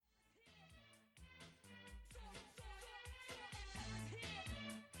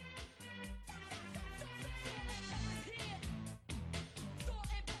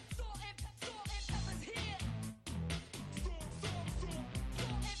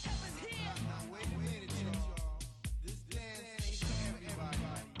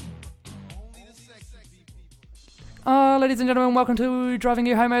Ladies and gentlemen, welcome to Driving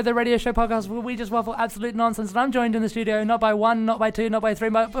You Homo, the radio show podcast where we just waffle absolute nonsense. And I'm joined in the studio not by one, not by two, not by three,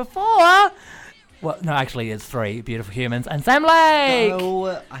 but by four. Well, no, actually, it's three beautiful humans and Sam Lake.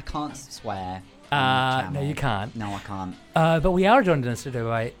 No, I can't swear. No, you can't. No, I can't. But we are joined in the studio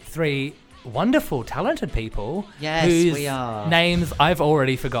by three wonderful, talented people. Yes, whose we are. Names I've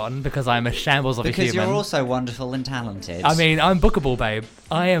already forgotten because I'm a shambles of a human. Because you're also wonderful and talented. I mean, I'm bookable, babe.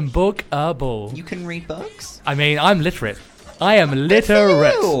 I am bookable. You can read books? I mean, I'm literate. I am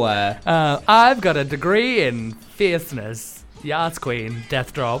literate. Ew. I've got a degree in fierceness. Yards Queen,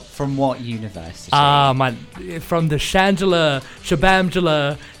 Death Drop. From what university? From the Shangela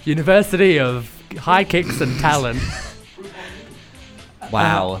Shabamjala University of High Kicks and Talent.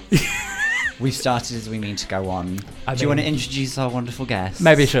 Wow. We've started as we mean to go on. Do you want to introduce our wonderful guest?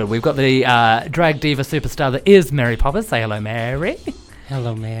 Maybe you should. We've got the drag diva superstar that is Mary Poppers. Say hello, Mary.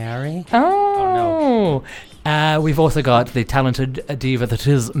 Hello, Mary. Oh, no. We've also got the talented diva that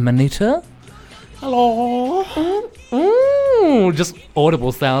is Manita. Hello. Just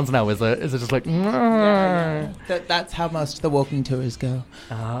audible sounds now, is it? Is it just like... Yeah. That's how most of the walking tours go.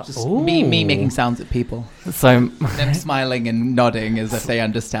 Just me making sounds at people. So them smiling and nodding as if they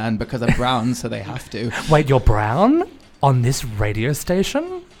understand because I'm brown, so they have to. Wait, you're brown? On this radio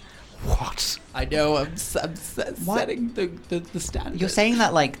station? What? I know, I'm setting the standard. You're saying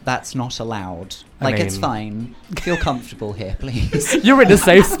that like that's not allowed. Like, it's fine. Feel comfortable here, please. You're in a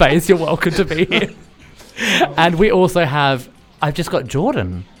safe space. You're welcome to be here. And we also have... I've just got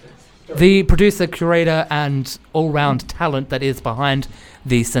Jordan, the producer, curator, and all-round talent that is behind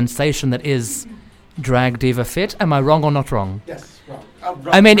the sensation that is Drag Diva Fit. Am I wrong or not wrong? Yes, wrong.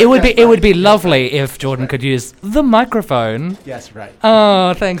 I mean, it would be lovely if Jordan could use the microphone. Yes, right.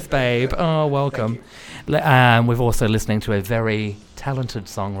 Oh, thanks, babe. Oh, welcome. We're also listening to a very talented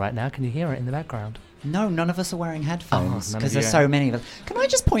song right now. Can you hear it in the background? No, none of us are wearing headphones none because of there's you. so many of us. Can I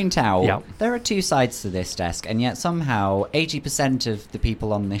just point out, Yep. there are two sides to this desk, and yet somehow 80% of the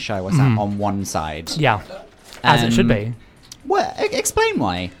people on this show are sat on one side. Yeah, as it should be. Well, explain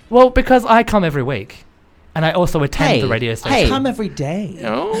why. Well, because I come every week, and I also attend the radio station. Hey. Come every day.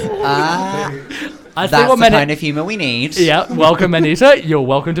 I see That's what the kind of humour we need. Yeah, welcome, Anita. You're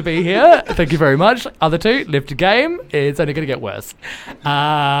welcome to be here. Thank you very much. Other two, lift your game. It's only going to get worse.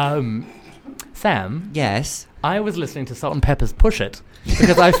 Sam? Yes. I was listening to Salt and Pepper's Push It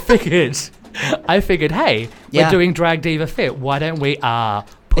because I figured, hey, we're doing Drag Diva Fit. Why don't we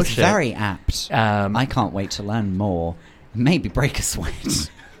push It's it? very apt. I can't wait to learn more. Maybe break a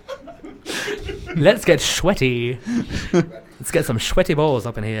sweat. Let's get sweaty. Let's get some sweaty balls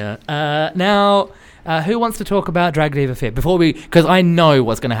up in here. Now, who wants to talk about Drag Diva Fit? Because I know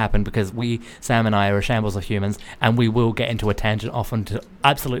what's going to happen because Sam and I are a shambles of humans and we will get into a tangent off into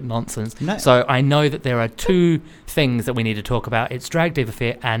absolute nonsense. No. So I know that there are two things that we need to talk about. It's Drag Diva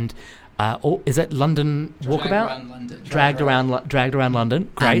Fit and... is it London Walkabout? Dragged around London.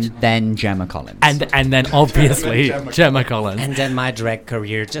 Great. And then Gemma Collins. And then obviously Gemma Collins. And then my drag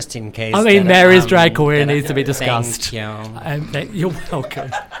career, just in case. I mean, Mary's drag career needs to be discussed. Thank you. You're welcome.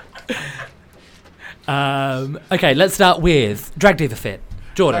 Okay, let's start with Drag Diva Fit.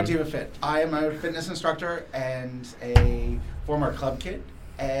 Jordan. Drag Diva Fit. I am a fitness instructor and a former club kid.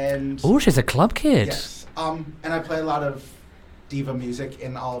 And Oh, she's a club kid. yes, and I play a lot of diva music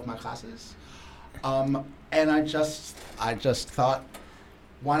in all of my classes. And I just thought,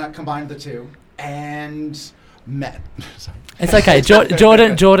 why not combine the two? And met. Sorry. It's okay.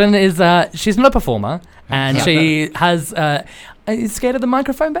 Jordan is she's not a performer, and she has. Are you scared of the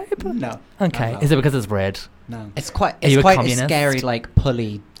microphone, babe? No. Okay. No. Is it because it's red? No. It's quite you a a communist? scary, like,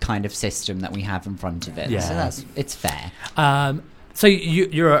 pulley kind of system that we have in front of it. Yeah. So it's fair. So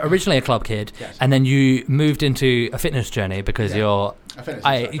you're originally a club kid, Yes. and then you moved into a fitness journey because you're A fitness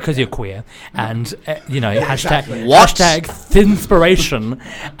instructor, because you're queer, and hashtag exactly. What? Thinspiration,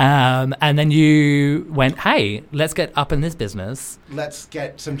 and then you went, hey, let's get up in this business, Let's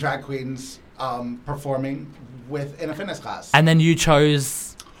get some drag queens performing in a fitness class. and then you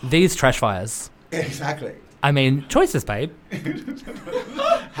chose these trash fires. Exactly. I mean, choices, babe.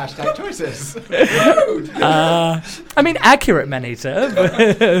 Hashtag choices. I mean, accurate, Manita.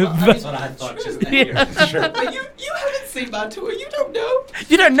 That's what I thought just then. Sure. But you haven't seen my tour. You don't know.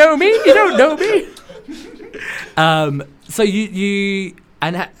 You don't know me. You don't know me. So you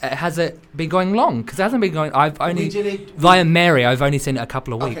has it been going long? Because it hasn't been going. I've only via Mary. I've only seen it a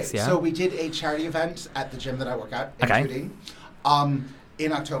couple of weeks. Okay, Yeah. so we did a charity event at the gym that I work at in Okay. Tooting,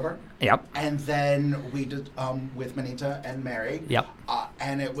 in October. Yep. And then we did with Manita and Mary. Yep.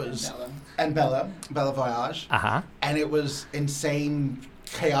 And it was Bella Voyage. Uh huh. And it was insane,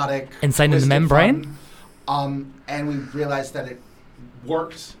 chaotic, Insane in the twisted membrane? fun. And we realized that it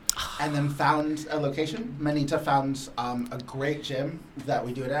worked, and then found a location. Manita found a great gym that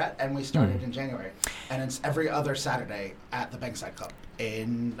we do it at, and we started in January. And it's every other Saturday at the Bankside Club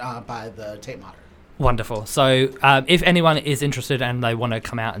by the Tate Modern. Wonderful. So if anyone is interested and they want to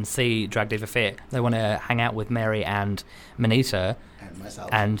come out and see Drag Diva Fit, they want to hang out with Mary and Manita And myself.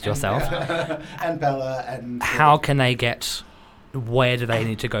 and yourself, and Bella. And how can they get... Where do they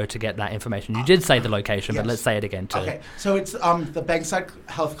need to go to get that information? You did say the location, but Yes. let's say it again too. Okay, so it's the Bankside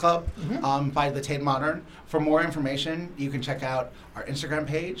Health Club by the Tate Modern. For more information, you can check out our Instagram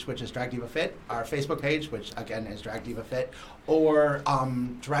page, which is Drag Diva Fit, our Facebook page, which again is Drag Diva Fit, or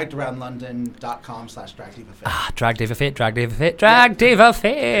draggedaroundlondon.com/Drag Diva Fit. Drag Diva Fit, Drag Diva Fit, Drag Diva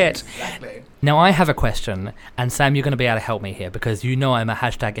Fit. Exactly. Now I have a question, and Sam, you're going to be able to help me here because you know I'm a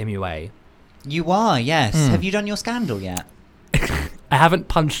hashtag MUA. You are, yes. Have you done your scandal yet? I haven't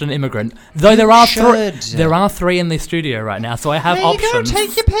punched an immigrant, though there are should. there are 3 in the studio right now, so I have There you go, options.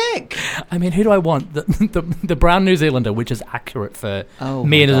 take your pick. I mean, who do I want? The brown New Zealander, which is accurate for Oh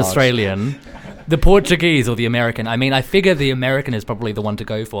me my and an God. Australian. The Portuguese or the American. I mean, I figure the American is probably the one to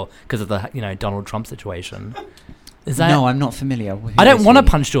go for because of the Donald Trump situation. Is that? No, I'm not familiar. Who I don't is want to he?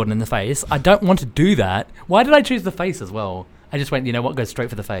 punch Jordan in the face. I don't want to do that. Why did I choose the face as well? I just went, you know what, go straight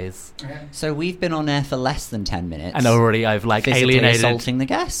for the face. So we've been on air for less than 10 minutes. And already I've physically alienated assaulting the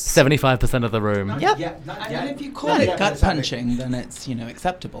guests. 75% of the room. Yep. And then if you call it gut punching, then it's,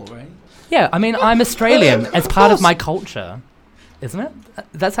 acceptable, right? Yeah, I mean, I'm Australian as part of my culture. Isn't it?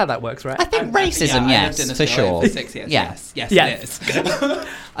 That's how that works, right? I think racism, I lived yes, in for Australia sure. For 6 years. Yeah. Yes, Yeah. it is.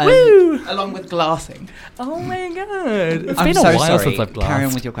 Woo! Along with glassing. Oh my god. It's I'm been so a while sorry. since I've glassed. Carry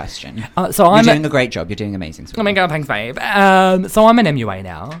on with your question. So You're I'm doing a great job. You're doing amazing. Oh my god, thanks, babe. So I'm an MUA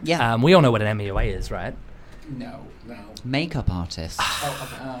now. Yeah. We all know what an MUA is, right? No. Makeup artist.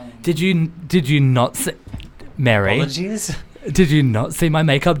 Did you not see... Mary, Apologies. did you not see my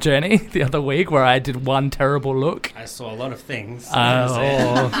makeup journey the other week where I did one terrible look? I saw a lot of things. Oh.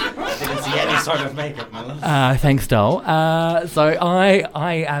 I didn't see any sort of makeup, my love. Thanks, doll. So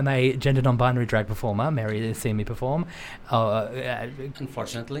I am a gender non-binary drag performer. Mary has seen me perform.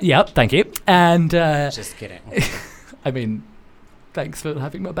 Unfortunately. Yep, thank you. And Just kidding. I mean, thanks for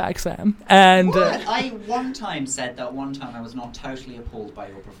having my back, Sam. And What? I one time said that one time I was not totally appalled by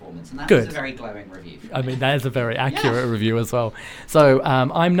your performance, and that Good. was a very glowing review. from I me. mean, that is a very accurate review as well. So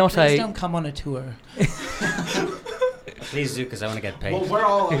I'm not Please a... don't come on a tour. Please do, because I want to get paid. Well, we're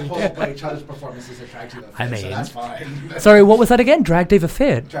all appalled by each other's performances at Drag Diva Fit, I so mean- that's fine. Sorry, what was that again? Drag Diva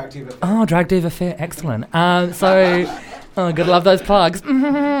Fit? Drag Diva Fit. Oh, Drag Diva Fit, excellent. Gotta love those plugs.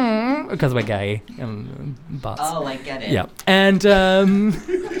 Because we're gay. Butts. Oh, I get it. Yeah. And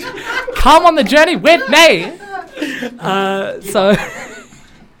come on the journey with me! So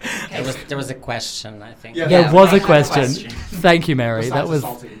There was a question, I think. Yeah, there Yeah, was I a had a question. question. Thank you, Mary. Besides That was...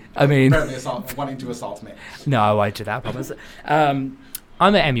 assaulting. I mean... Apparently wanting to assault me. No, I won't do that, I promise. I'm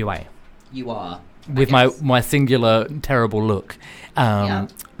an MUA. You are. With my singular terrible look. Yeah.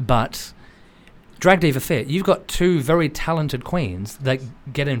 But Drag Diva Fit, you've got 2 very talented queens that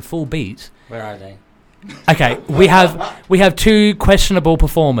get in full beat. Where are they? Okay, we have 2 questionable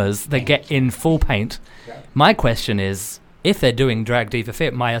performers that get in full paint. Yeah. My question is, if they're doing Drag Diva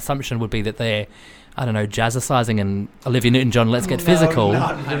Fit, my assumption would be that they're, I don't know, jazzercising and Olivia Newton-John, Let's Get Physical.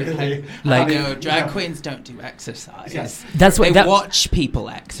 Not really. Like, No, drag queens don't do exercise. Yes. that's what They that. watch people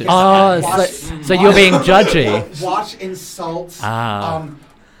exercise. Oh, Watch- so you're being judgy. Watch, insult, Ah.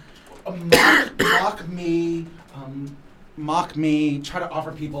 mock me, try to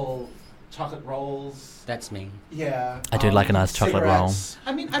offer people chocolate rolls. That's me. Yeah. I do like a nice chocolate roll. cigarettes.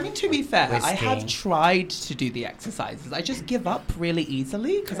 I mean, to be fair, I Whiskey. have tried to do the exercises. I just give up really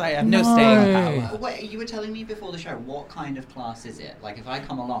easily because I have no staying power. Wait, you were telling me before the show, what kind of class is it? Like, if I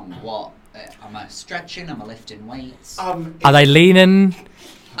come along, what? Am I stretching? Am I lifting weights? Are they leaning?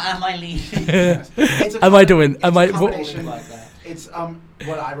 Am I leaving? It's a Am I doing? it's Am a I? combination. like that? It's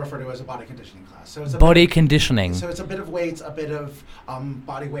what I refer to as a body conditioning class. So it's a Body bit conditioning. So it's a bit of weights, a bit of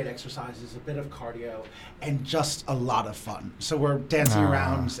body weight exercises, a bit of cardio, and just a lot of fun. So we're dancing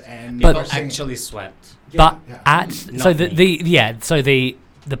around and But- we're People singing. actually sweat. But Yeah. at so Not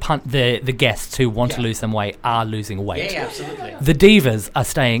the the guests who want to Yeah. lose some weight are losing weight. Yeah, absolutely. The divas are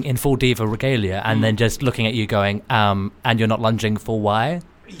staying in full diva regalia and Mm. then just looking at you going, and you're not lunging for why?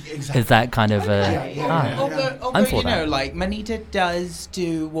 Exactly. Is that kind of Yeah. Although I'm for you know, that. like Manita does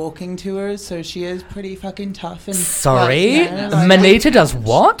do walking tours, so she is pretty fucking tough. And Sorry? like, yeah, like- Manita does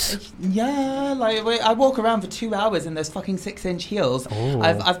what? Yeah, like I walk around for 2 hours in those fucking 6-inch heels. Ooh.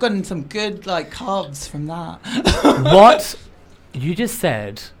 I've gotten some good like calves from that. What you just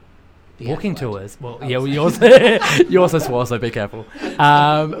said The Walking F word. tours. Well, Oh, yeah, well, sorry. you also swore, so be careful.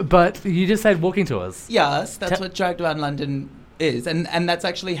 But you just said walking tours. Yes, that's Te- what Dragged Around London is. And that's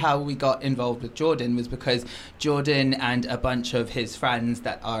actually how we got involved with Jordan, was because Jordan and a bunch of his friends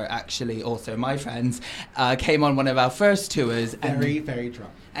that are actually also my friends came on one of our first tours. Very, very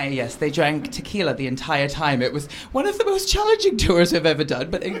drunk. And yes, they drank tequila the entire time. It was one of the most challenging tours we've ever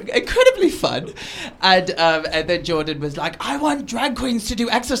done, but incredibly fun. And then Jordan was like, I want drag queens to do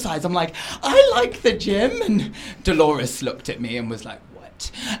exercise. I'm like, I like the gym. And Dolores looked at me and was like,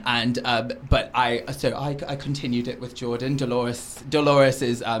 what? And but I continued it with Jordan. Dolores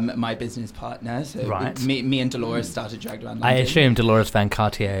is my business partner. So Right. me and Dolores started Dragged Around I London. assume Dolores Van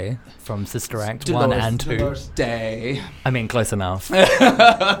Cartier from Sister Act 1 Dolores- and 2. Dolores- Day. I mean, close enough.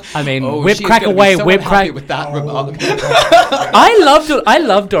 I mean, Oh, whip she's crack gonna be away, so whip unhappy crack. with that Oh, remark. I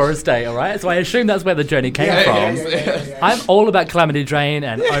love Doris Day, all right? So I assume that's where the journey came from. Yeah. I'm all about Calamity Jane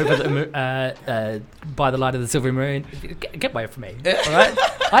and over the by the light of the silvery moon. Get away from me, all right?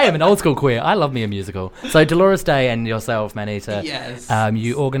 I am an old school queer. I love me a musical. So Dolores Day and yourself, Manita, Yes.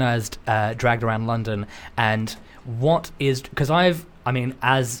 you organised Dragged Around London, and what is because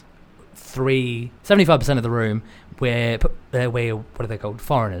as 75% of the room we're what are they called,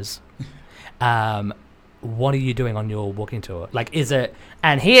 foreigners. What are you doing on your walking tour? Like, is it,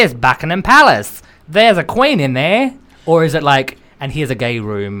 and here's Buckingham Palace, there's a queen in there? Or is it like, and here's a gay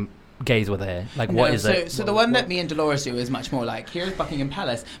room, gays were there? Like, what No, is so, it? So the one that me and Dolores do is much more like, here's Buckingham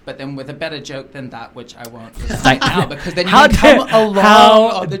Palace, but then with a better joke than that, which I won't recite now, because then you How can come dare- along how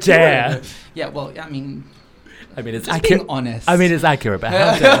on the dare. tour. Yeah, well, I mean, It's just accurate. being honest. It's accurate, but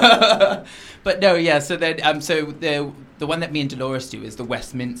how dare- But no, yeah, so then, so the one that me and Dolores do is the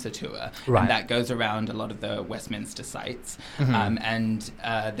Westminster tour. Right. And that goes around a lot of the Westminster sites. Mhm. And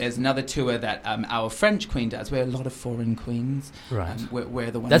there's another tour that our French queen does. We're a lot of foreign queens. Right. We're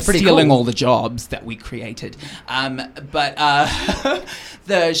the ones That's pretty stealing cool. all the jobs that we created. But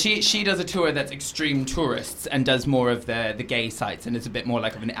she does a tour that's extreme tourists and does more of the gay sites, and it's a bit more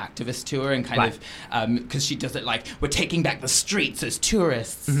like of an activist tour, and kind Right. of because she does it like, we're taking back the streets as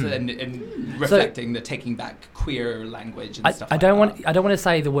tourists, Mhm. and reflecting the taking back queer language and stuff I like don't that. want to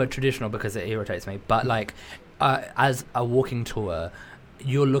say the word traditional because it irritates me, but like as a walking tour,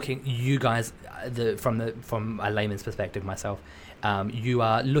 you guys from a layman's perspective, myself, you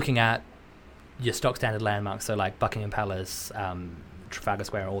are looking at your stock standard landmarks, so like Buckingham Palace, Trafalgar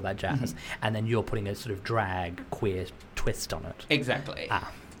Square, all that jazz, and then you're putting a sort of drag queer twist on it. Exactly. Ah.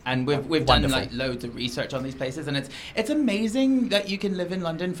 And we've done Wonderful. like loads of research on these places, and it's amazing that you can live in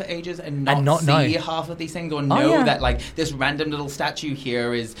London for ages and not see know. half of these things, or know yeah. that like this random little statue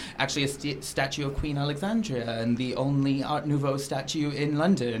here is actually a statue of Queen Alexandria and the only Art Nouveau statue in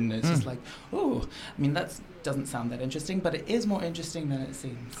London. It's just like, oh, I mean, that doesn't sound that interesting, but it is more interesting than it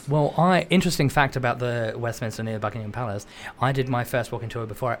seems. Well, interesting fact about the Westminster near Buckingham Palace. I did my first walking tour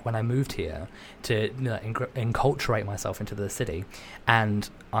when I moved here to enculturate myself into the city, and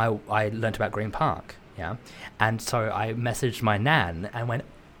I learnt about Green Park, yeah, and so I messaged my nan and went,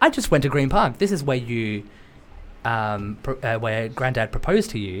 I just went to Green Park. This is where you, where Granddad proposed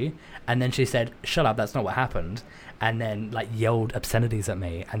to you, and then she said, "Shut up, that's not what happened," and then like yelled obscenities at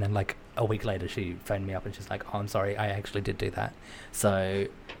me, and then like a week later she phoned me up and she's like, "Oh, I'm sorry, I actually did do that." So,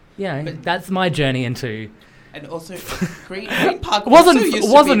 yeah, But- that's my journey into. And also, Green Park wasn't also used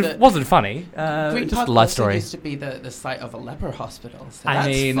to be the, wasn't funny. Green Just Park a life also story. used to be the site of a leper hospital, so I that's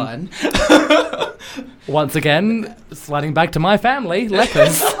mean- fun. Once again, sliding back to my family,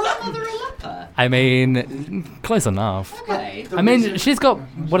 lepers. Mother a leper. I mean, close enough. Okay. I mean, she's got,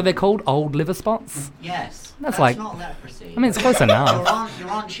 what are they called? Old liver spots? Yes. That's like- not leprosy. I mean, it's close enough. Your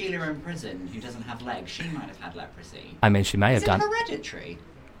aunt Sheila in prison, who doesn't have legs, she might have had leprosy. I mean, she may Is have it done. hereditary?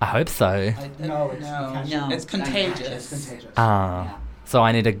 I hope so. No, it's No, it's contagious. It's contagious. Ah, so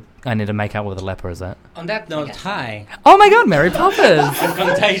I need to make out with a leper, is it? On that note, guess. hi. Oh my God, Mary Poppins!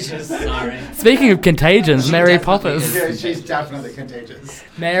 Contagious. Sorry. Speaking of contagions, She Mary definitely Poppins. is. Yeah, she's definitely contagious.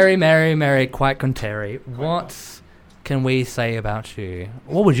 Mary, quite contrary. What can we say about you?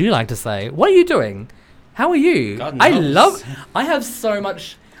 What would you like to say? What are you doing? How are you? God I knows. I have so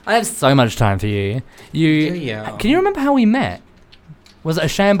much time for you. Do you? Can you remember how we met? Was it a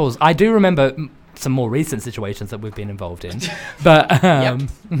shambles? I do remember some more recent situations that we've been involved in. But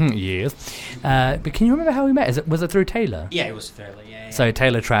yes. But can you remember how we met? Was it through Taylor? Yeah, it was fairly. Yeah. So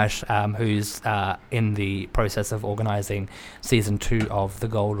Taylor Trash, who's in the process of organising season 2 of The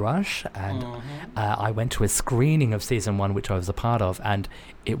Gold Rush, and I went to a screening of season 1, which I was a part of, and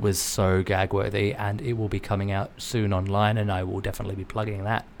it was so gag-worthy, and it will be coming out soon online, and I will definitely be plugging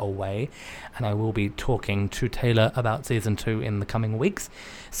that away, and I will be talking to Taylor about season 2 in the coming weeks.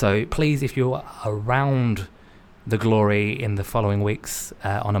 So please, if you're around the Glory in the following weeks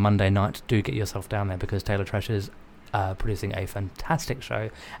on a Monday night, do get yourself down there, because Taylor Trash is producing a fantastic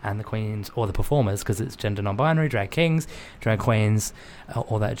show, and the queens, or the performers, because it's gender non-binary, drag kings, drag queens,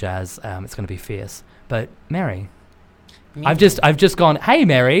 all that jazz. It's going to be fierce. But Mary, I've just gone, hey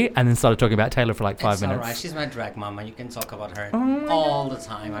Mary, and then started talking about Taylor for like 5 minutes. All right. She's my drag mama. You can talk about her all the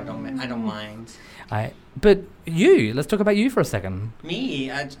time. I don't mind. But you, let's talk about you for a second. Me,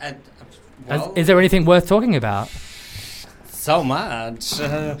 Is there anything worth talking about? So much.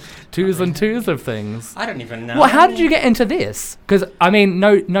 Twos and twos of things. I don't even know. Well, how did you get into this? Because I mean,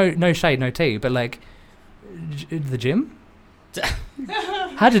 no shade, no tea, but like the gym.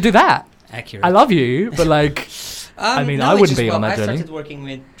 How'd you do that? Accurate. I love you, but like, I mean, I wouldn't be on that journey. I started working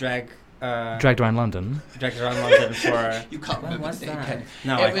with Dragged Around London. Dragged Around London for. You can't remember What's the that? date.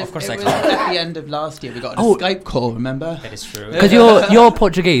 No, of course I It was can't. at the end of last year. We got a Skype call, remember? That is true. Because you're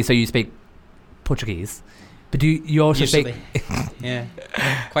Portuguese, so you speak Portuguese. But do you also Usually. speak? Yeah.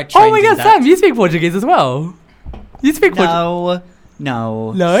 Quite trained Oh my in God, that. Sam, you speak Portuguese as well. You speak Portuguese.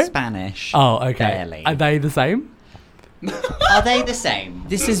 No? Spanish. Oh, okay. Barely. Are they the same? Are they the same?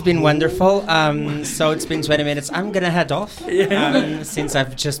 This has been wonderful. So it's been 20 minutes. I'm gonna head off since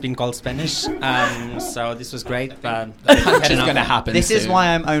I've just been called Spanish. So this was great, but Punch is going to happen This is soon. why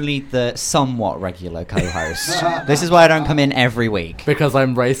I'm only the somewhat regular co-host. This is why I don't come in every week. Because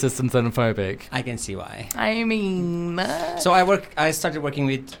I'm racist and xenophobic. I can see why. I mean, So I started working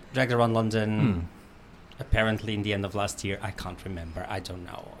with Dragged Around London. Apparently, in the end of last year, I can't remember. I don't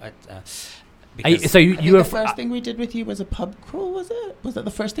know. so you I think were the first thing we did with you was a pub crawl, was it? Was that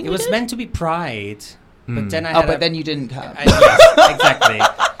the first thing It we was did? meant to be Pride, but then I Oh, had but then you didn't come. yes, exactly.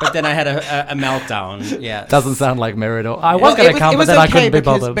 But then I had a meltdown. Yeah, doesn't sound like Mary at all. I Well, was going to come, but then I couldn't be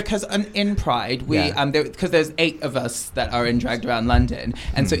bothered. Because in Pride, we Yeah. because there's 8 of us that are in Dragged Around London,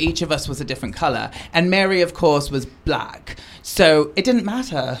 and so each of us was a different color. And Mary, of course, was black, so it didn't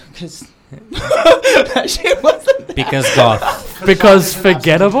matter because she wasn't. because goth. Because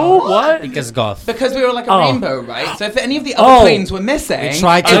forgettable? What? Because goth. Because we were like a Oh. rainbow, right? So if any of the other queens were missing, We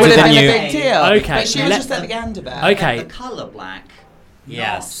tried to it would do have the been a new- big deal. Okay, But she was let- just at the end of it. Okay. The colour black.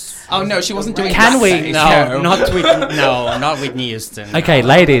 Yes. Oh no, she wasn't doing. Can we- blackface. No, not Whitney Houston. Okay,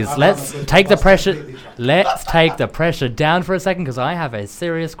 ladies, let's take the pressure. Let's take the pressure down for a second, because I have a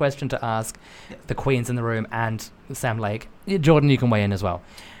serious question to ask the queens in the room and Sam Lake. Jordan, you can weigh in as well.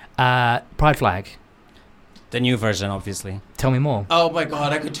 Pride flag. The new version, obviously. Tell me more. Oh my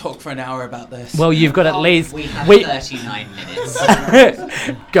god, I could talk for an hour about this. Well, you've got at least. We have Wait, 39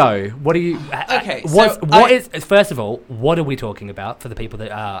 minutes. go. What are you? Okay, What so is? First of all, what are we talking about for the people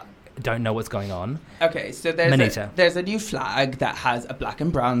that don't know what's going on? Okay, so Manita. there's a new flag that has a black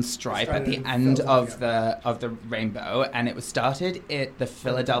and brown stripe at the end of the rainbow, and it was started at the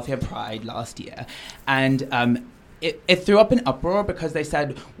Philadelphia Pride last year, and it threw up an uproar because they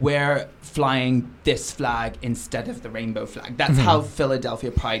said we're flying this flag instead of the rainbow flag. That's how Philadelphia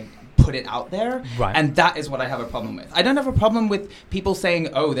Pride put it out there, Right. and that is what I have a problem with. I don't have a problem with people saying,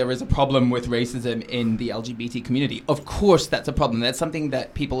 oh, there is a problem with racism in the LGBT community. Of course that's a problem. That's something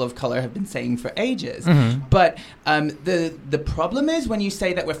that people of color have been saying for ages. But the problem is when you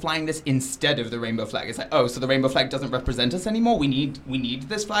say that we're flying this instead of the rainbow flag. It's like, oh, so the rainbow flag doesn't represent us anymore? We need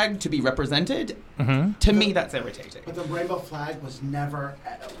this flag to be represented? To me, that's irritating. But the rainbow flag was never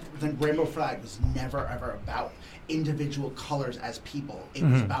ever about individual colors as people. It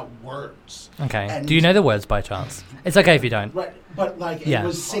was about words. Okay. And Do you know the words by chance? It's okay if you don't. Right, but like Yeah. it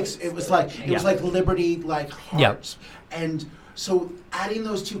was 6. It was like liberty, like hearts, and so adding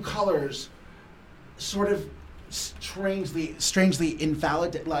those two colors, sort of strangely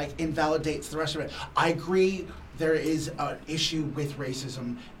invalidates the rest of it. I agree. There is an issue with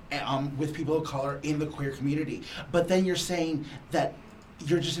racism, with people of color in the queer community, but then you're saying that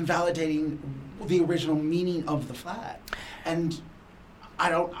you're just invalidating the original meaning of the flag, and I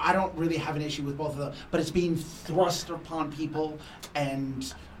don't really have an issue with both of them, but it's being thrust upon people,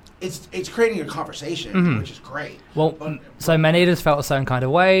 and it's creating a conversation, which is great. Well, But- so Manita's felt a certain kind of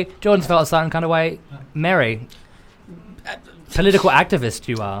way. Jordan's felt a certain kind of way. Mary, political activist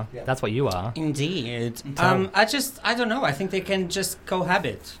you are. That's what you are. Indeed. Tell. I don't know. I think they can just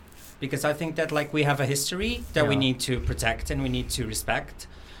cohabit. because I think that like we have a history that we Yeah. need to protect and we need to respect,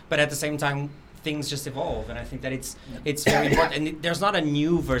 but at the same time things just evolve, and I think that it's very important. And there's not a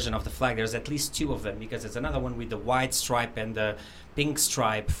new version of the flag. There's at least 2 of them, because there's another one with the white stripe and the pink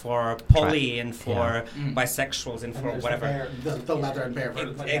stripe for poly and for bisexuals and And for there's whatever. the leather and bear.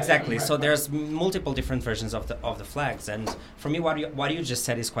 Exactly. So Right. there's multiple different versions of the flags, and for me, what you just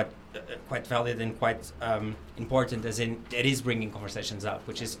said is quite valid and quite important. As in, it is bringing conversations up,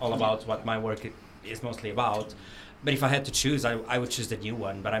 which is all about what my work is mostly about. But if I had to choose, I would choose the new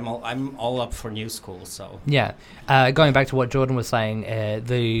one. But I'm all up for new school. So Yeah. Going back to what Jordan was saying,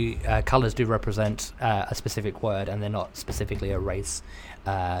 the colours do represent a specific word, and they're not specifically a race.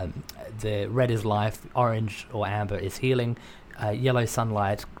 The red is life, orange or amber is healing, yellow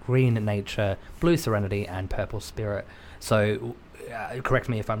sunlight, green nature, blue serenity, and purple spirit. So, correct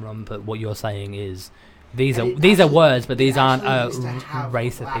me if I'm wrong, but what you're saying is these are words, but these aren't a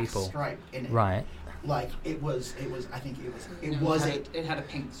race of people, Stripe in it. right? Like it was. I think it No, was it had a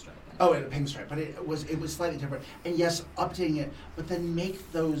pink stripe. Oh, and a pink stripe, but it was slightly different. And yes, updating it, but then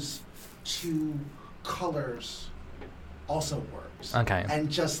make those 2 colors also works. Okay.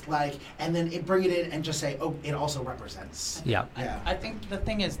 And just like, and then bring it in and just say, oh, it also represents. Yeah. Yeah. I think the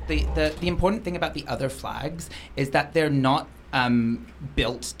thing is, the important thing about the other flags is that they're not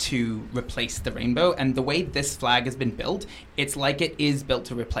built to replace the rainbow, and the way this flag has been built, it's like it is built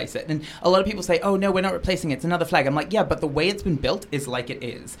to replace it. And a lot of people say, oh no, we're not replacing it, it's another flag. I'm like, yeah, but the way it's been built is like it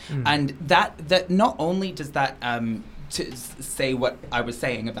is. And that not only does that to say what I was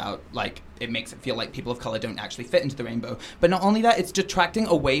saying about, like, it makes it feel like people of color don't actually fit into the rainbow, but not only that, it's detracting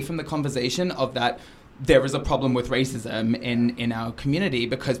away from the conversation of that there is a problem with racism in our community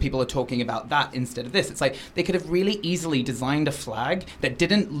because people are talking about that instead of this. It's like they could have really easily designed a flag that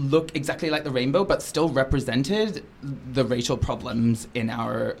didn't look exactly like the rainbow but still represented the racial problems in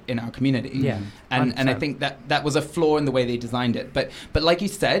our community. Yeah. And I 100%. think that was a flaw in the way they designed it. But like you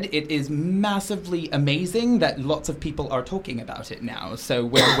said, it is massively amazing that lots of people are talking about it now. So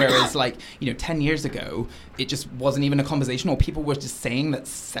whereas 10 years ago, it just wasn't even a conversation, or people were just saying that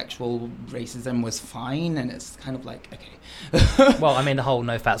sexual racism was fine. And it's kind of like, okay. Well, I mean, the whole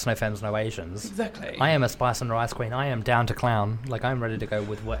no fats, no femmes, no Asians. Exactly. I am a spice and rice queen. I am down to clown. Like, I'm ready to go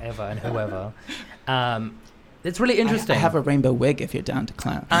with whatever and whoever. It's really interesting. I have a rainbow wig if you're down to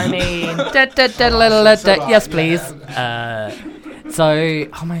clown. I mean, yes, please. So,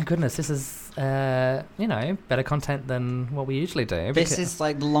 oh my goodness, this is, better content than what we usually do. This is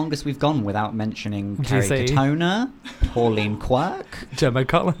like the longest we've gone without mentioning Do you Carrie see? Katona, Pauline Quirk, Gemma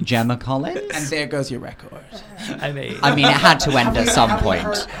Collins. Gemma Collins. And there goes your record. I mean, it had to end at some point.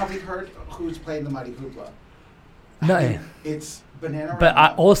 Have we heard who's playing the Mighty Hoopla? no. It's Banana. But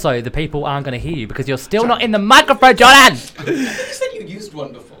also, the people aren't going to hear you because you're still not in the microphone, Jordan! You said you used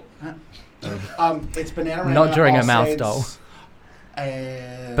one before. It's Banana. Not during All a mouth Saints, doll.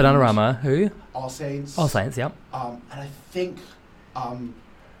 And Bananarama, who? All Saints. All Saints, yep. And I think,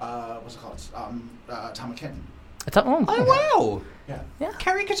 what's it called? Tom McKinnon. It's up. Oh, wow. Yeah.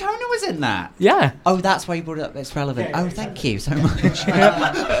 Carrie Katona was in that. Yeah. Oh, that's why you brought it up. It's relevant. Yeah, Oh, yeah, thank you so much.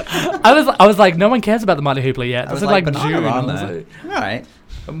 I was like, no one cares about the Mighty Hoopla yet. I This was is like, like June. I was Bananarama. like, All right.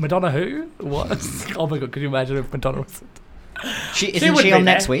 Madonna who? What? Oh my god, could you imagine if Madonna was... Isn't would she be on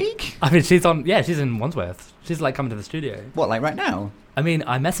there. next week? I mean, she's in Wandsworth. She's like coming to the studio. What, like right now? I mean,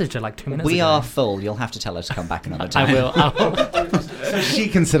 I messaged her like 2 minutes ago. We are full. You'll have to tell her to come back another I time. will. So she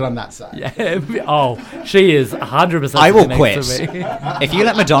can sit on that side. Yeah. Oh, she is 100%. I will next quit. to me. If you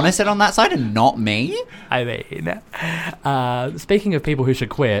let Madonna sit on that side and not me, I mean, speaking of people who should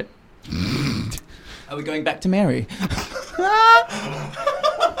quit, Are we going back to Mary?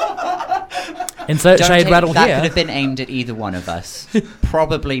 insert don't shade take, rattle that here. could have been aimed at either one of us.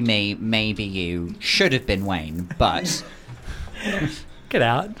 Probably me, maybe you. Should have been Wayne, but Get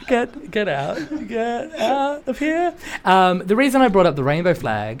out. Get out. Get out of here. The reason I brought up the rainbow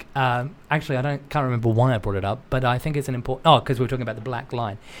flag, actually, can't remember why I brought it up, but I think it's an important... Oh, because we were talking about the black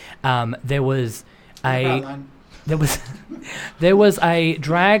line. There was a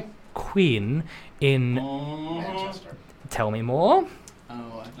drag queen in... Manchester. Tell me more.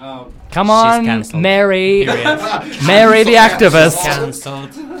 Oh, Come She's on, cancelled. Mary. Period. Mary the activist.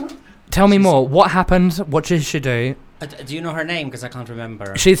 Cancelled. Tell me more. What happened? What did she do? Do you know her name? Because I can't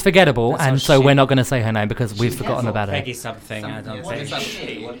remember. She's forgettable, That's and how so she- we're not going to say her name because we've forgotten cancelled. about her. Peggy something. I don't What did think.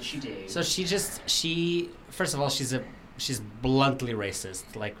 she do? What did she do? So she first of all she's bluntly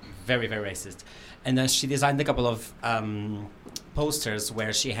racist, like very very racist, and then she designed a couple of posters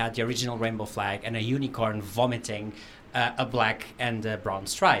where she had the original rainbow flag and a unicorn vomiting a black and a brown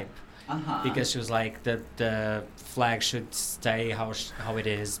stripe. because she was like the flag should stay how it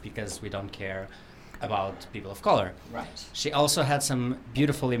is because we don't care about people of color. Right. She also had some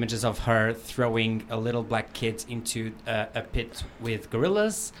beautiful images of her throwing a little black kid into a pit with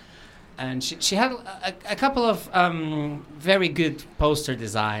gorillas. And she had a couple of very good poster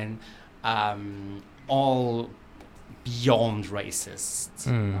design, all beyond racist.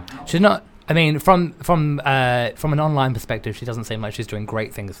 She's not. I mean, from an online perspective, she doesn't seem like she's doing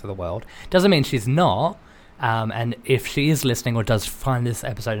great things for the world. Doesn't mean she's not. And if she is listening or does find this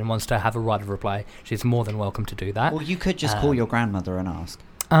episode and wants to have a right of reply, she's more than welcome to do that. Well, you could just call your grandmother and ask.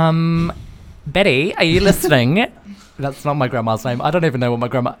 Betty, are you listening? That's not my grandma's name. I don't even know what my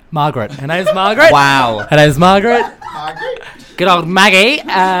grandma... Margaret. Her name's Margaret. Wow. Her name's Margaret. Margaret? Good old Maggie.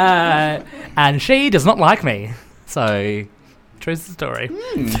 And she does not like me. So, true's the story.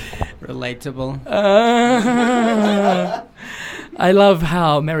 Relatable. I love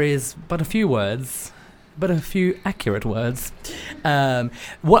how Mary is but a few words, but a few accurate words.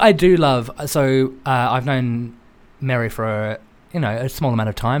 What I do love... So, I've known Mary for, a small amount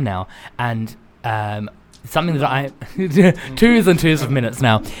of time now. And... something that I twos and twos of minutes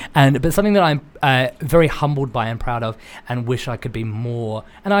now, but something that I'm very humbled by and proud of, and wish I could be more.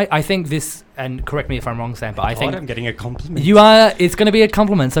 And I think this, and correct me if I'm wrong, Sam, but I think I'm getting a compliment. you are. It's going to be a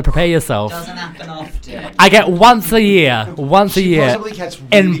compliment, so prepare yourself. Doesn't happen often. I get once a year. She possibly gets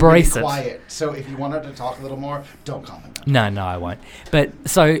really, Embrace really it. quiet. So if you want her to talk a little more, don't compliment her. No, I won't. But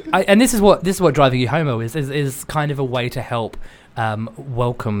so, and this is what Driving You Homo is kind of a way to help.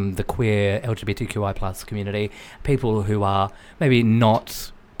 Welcome the queer LGBTQI plus community, people who are maybe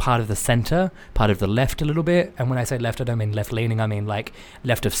not part of the centre, part of the left a little bit. And when I say left, I don't mean left leaning, I mean like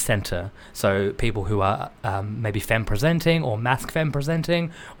left of centre. So people who are maybe femme presenting or masc femme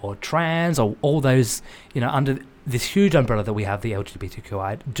presenting or trans or all those, under this huge umbrella that we have, the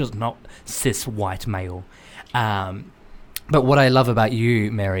LGBTQI, just not cis white male. But what I love about you,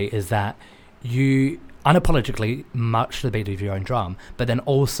 Mary, is that you unapologetically march to the beat of your own drum, but then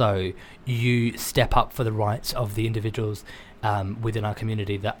also you step up for the rights of the individuals within our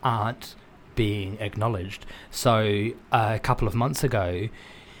community that aren't being acknowledged. So a couple of months ago,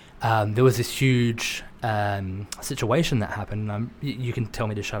 there was this huge situation that happened. You can tell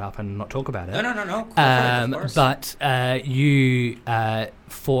me to shut up and not talk about it. No. Go for it, of course. But you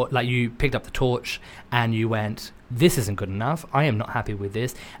you picked up the torch and you went, this isn't good enough. I am not happy with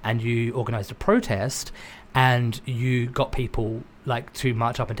this. And you organised a protest and you got people to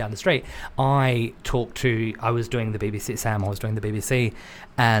march up and down the street. I was doing the BBC, Sam, I was doing the BBC,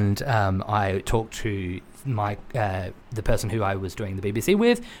 and I talked to the person who I was doing the BBC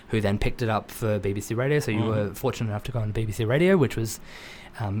with, who then picked it up for BBC Radio. So you were fortunate enough to go on BBC Radio, which was,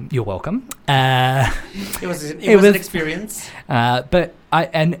 you're welcome. It was an experience. But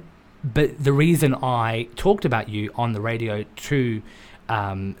the reason I talked about you on the radio to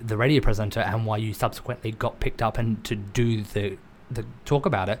the radio presenter and why you subsequently got picked up and to do the talk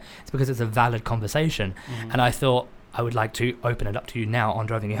about it is because it's a valid conversation. And I thought I would like to open it up to you now on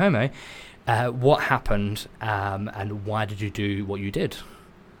Driving You Homo. What happened and why did you do what you did?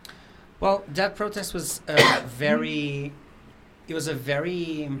 Well, that protest was a very, how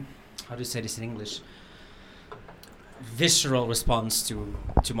do you say this in English? Visceral response to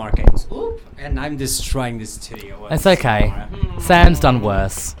Mark Ames. Oop, and I'm destroying this studio. It's okay. Sam's done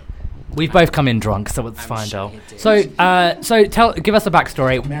worse. We've both come in drunk, so it's fine, sure Del. he did. So give us a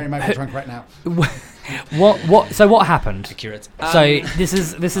backstory. Mary might be drunk right now. What happened? Accurate. So this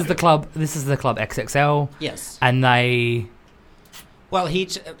is the club XXL. Yes. And they. Well,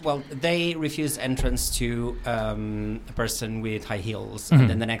 they refused entrance to a person with high heels, and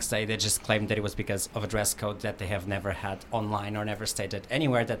then the next day they just claimed that it was because of a dress code that they have never had online or never stated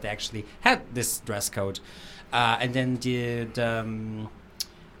anywhere that they actually had this dress code. And then the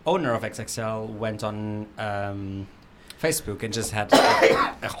owner of XXL went on Facebook and just had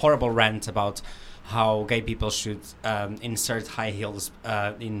a horrible rant about how gay people should insert high heels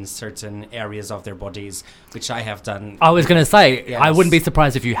in certain areas of their bodies, which I have done. I was going to say, yes. I wouldn't be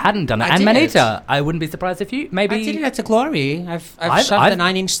surprised if you hadn't done it. I And did. Manita, I wouldn't be surprised if you maybe. I did it at the Glory. I've shoved a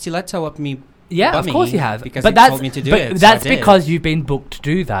 9-inch stiletto up me. Yeah, of bummy course you have. Because but he told me to do it. That's so I did. because you've been booked to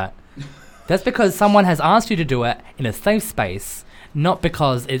do that. That's because someone has asked you to do it in a safe space, not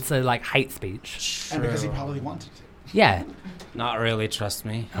because it's a hate speech. And because he probably wanted to. Yeah. Not really, trust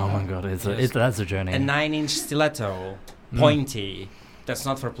me. Oh my God, that's a journey. A 9-inch stiletto, pointy. That's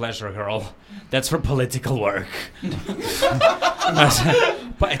not for pleasure, girl. That's for political work.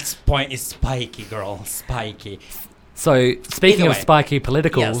 But it's spiky, girl. Spiky. So speaking Either of way. spiky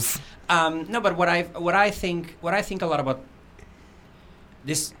politicals, Yes. No, but what I think a lot about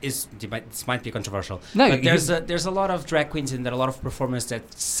this might be controversial. No, but there's a lot of drag queens and there are a lot of performers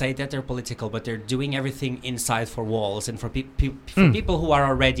that say that they're political, but they're doing everything inside four walls. And for people who are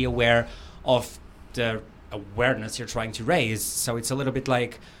already aware of the awareness you're trying to raise, so it's a little bit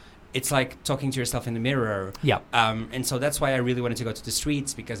like, it's like talking to yourself in the mirror. Yeah. And so that's why I really wanted to go to the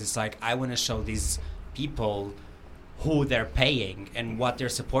streets, because it's like I want to show these people who they're paying and what they're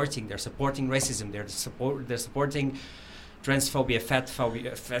supporting. They're supporting racism. They're supporting transphobia,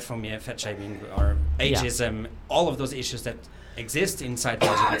 fat shaming, or ageism. All of those issues that exist inside the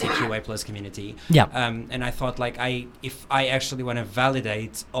LGBTQI plus community. Yeah. And I thought, like, if I actually want to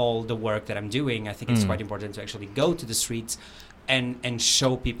validate all the work that I'm doing, I think it's quite important to actually go to the streets and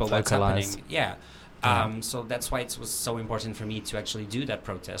show people what's happening. Yeah. So that's why it was so important for me to actually do that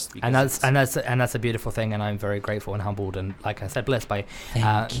protest. And that's a beautiful thing, and I'm very grateful and humbled, and like I said, blessed by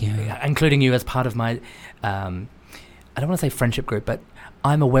including you as part of my. I don't want to say friendship group, but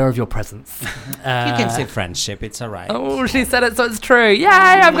I'm aware of your presence. You can say friendship; it's all right. Oh, she said it, so it's true. Yay!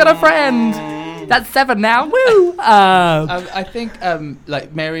 I've got a friend. That's 7 now. Woo! I think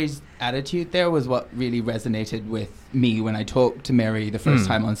like Mary's attitude there was what really resonated with me when I talked to Mary the first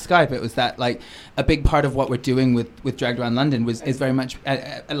time on Skype. It was that, like, a big part of what we're doing with Drag Around London is very much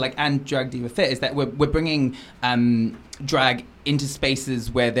like, and Drag Diva Fit, is that we're bringing drag into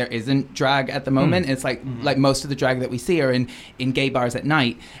spaces where there isn't drag at the moment. It's like most of the drag that we see are in gay bars at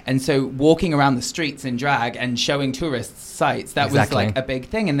night, and so walking around the streets in drag and showing tourists sites, that was like a big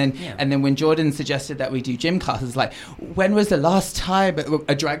thing. And then when Jordan suggested that we do gym classes, like, when was the last time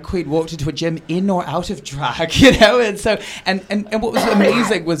a drag queen walked into a gym in or out of drag, you know? And so and what was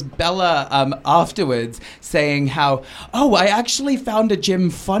amazing was Bella afterwards saying how, I actually found a gym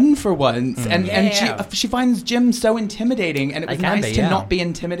fun for once. She finds gym so intimidating, and it was nice to not be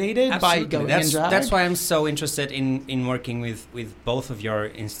intimidated by going in drag. That's why I'm so interested in working with both of your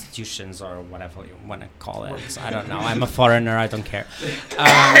institutions, or whatever you want to call it. I don't know. I'm a foreigner. I don't care.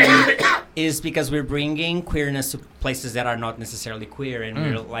 Is because we're bringing queerness to places that are not necessarily queer, and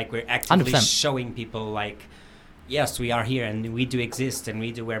we're actively 100%. showing people, like, yes, we are here, and we do exist, and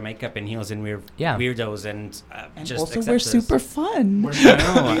we do wear makeup and heels, and we're weirdos, and just also accept we're us. super fun. We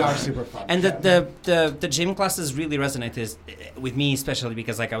are super fun. And the gym classes really resonated with me, especially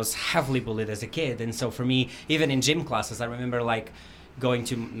because, like, I was heavily bullied as a kid, and so for me, even in gym classes, I remember, like, going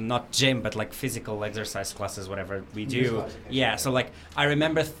to not gym but like physical exercise classes, whatever we do. Yeah, so like I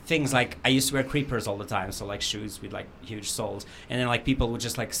remember things like I used to wear creepers all the time, so like shoes with like huge soles, and then like people would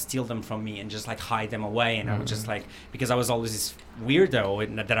just like steal them from me and just like hide them away, and I would just like, because I was always this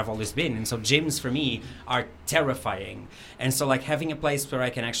weirdo that I've always been, and so gyms for me are terrifying. And so like having a place where I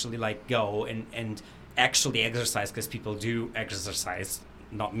can actually like go and actually exercise, because people do exercise,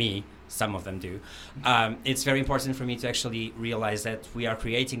 not me, some of them do. It's very important for me to actually realize that we are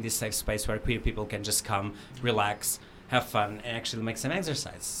creating this safe space where queer people can just come, relax, have fun, and actually make some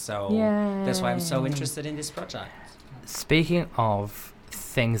exercise. So that's why I'm so interested in this project. Speaking of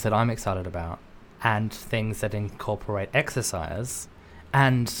things that I'm excited about, and things that incorporate exercise,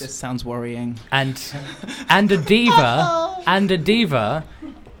 and this sounds worrying, and a diva,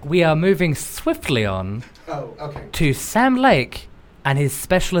 we are moving swiftly on to Sam Lake and his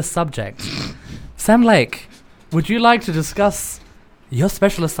specialist subject. Sam Lake, would you like to discuss your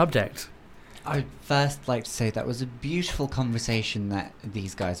specialist subject? I'd first like to say that was a beautiful conversation that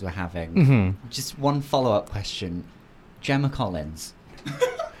these guys were having. Mm-hmm. Just one follow-up question. Gemma Collins.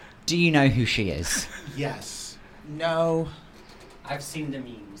 Do you know who she is? Yes. No. I've seen the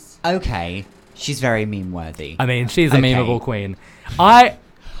memes. Okay. She's very meme-worthy. I mean, she's a memeable queen.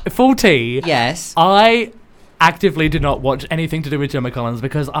 Full tea. Yes. I actively do not watch anything to do with Gemma Collins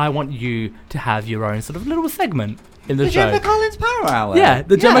because I want you to have your own sort of little segment in the show. Gemma Collins Power Hour. Yeah,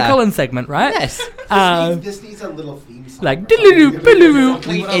 the Gemma Collins segment, right? Yes. This needs a little theme song. Like,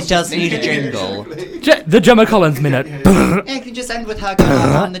 it does need a jingle. The Gemma Collins minute. It can just end with her going,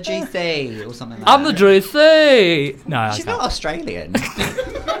 I'm the GC or something like that. I'm the GC. No, she's not Australian.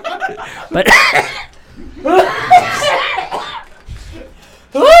 But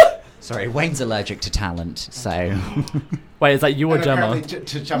sorry, Wayne's allergic to talent, so. Wait, is that you or And Gemma? apparently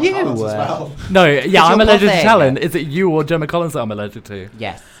to Gemma Collins as well. No, yeah, I'm you're allergic to bluffing. talent. Is it you or Gemma Collins that I'm allergic to?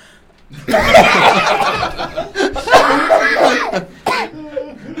 Yes.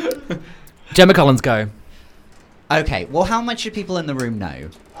 Gemma Collins, go. Okay, well, how much do people in the room know?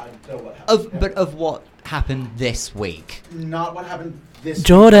 I don't know what happened. Of what happened this week? Not what happened this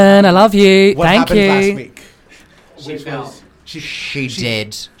Jordan, I love you. What Thank happened you. last week. She Which fell. was... She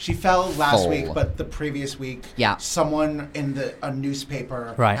did. She fell last fall. week, but the previous week, Yeah. someone in a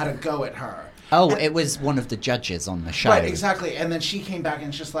newspaper Right. had a go at her. Oh, And- it was one of the judges on the show. Right, exactly. And then she came back and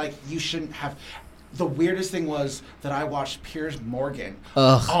it's just like, you shouldn't have. The weirdest thing was that I watched Piers Morgan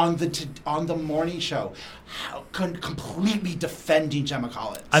Ugh. on the morning show, completely defending Gemma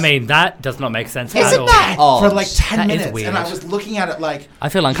Collins. I mean, that does not make sense at Isn't all. that odd? for like 10 That is minutes, weird. and I was looking at it like, I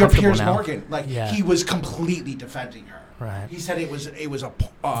feel you're uncomfortable Piers now. Morgan. Like Yeah. he was completely defending her. Right. He said it was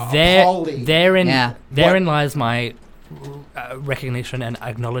There, appalling. therein, Yeah. therein lies my recognition and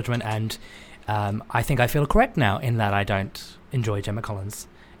acknowledgement, and I think I feel correct now in that I don't enjoy Gemma Collins.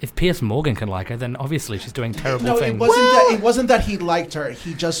 If Piers Morgan can like her, then obviously she's doing terrible No, things. it wasn't that he liked her.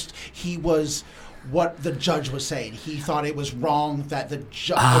 He was what the judge was saying. He thought it was wrong that the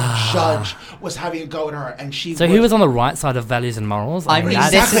judge was having a go at her, and she. So he was on the right side of values and morals. I mean,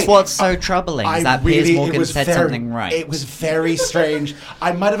 that's- this Exactly. is what's so troubling, is that Piers Morgan said something right. It was very strange.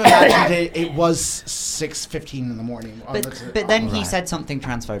 I might have imagined it was 6:15 in the morning. But then he said something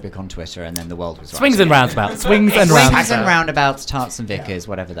transphobic on Twitter, and then the world was right. swings and roundabouts. Swings and Swings roundabouts. and roundabouts, tarts and vicars,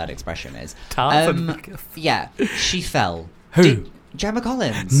 whatever that expression is. Tarts and vicars. Yeah, she fell. Who? Gemma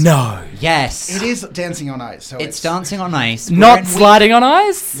Collins. No. Yes. It is Dancing on Ice. So It's Dancing on Ice. Not sliding on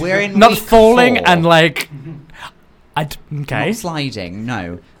ice? we're in Not week falling 4. and like... okay. Not sliding,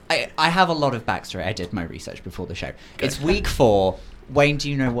 no. I have a lot of backstory. I did my research before the show. It's week 4. Wayne,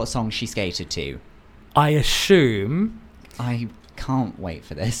 do you know what song she skated to? I assume... I can't wait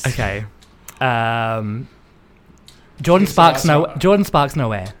for this. Okay. Jordan Sparks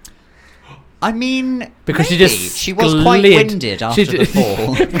nowhere. I mean, Because maybe. she was glid. quite winded after She the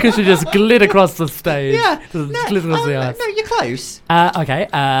fall. because she just glid across the stage. Yeah. Just No, glid across the no, ice. no, you're close. Okay.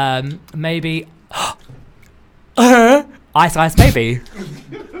 Maybe. Ice Ice Baby.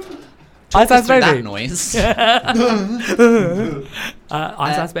 Ice Talk us Ice through that Baby. noise.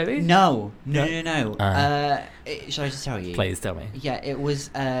 Ice Ice Baby. No. Shall I just tell you? Please tell me. Yeah, it was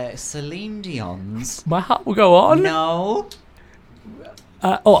Celine Dion's. My heart will go on. No.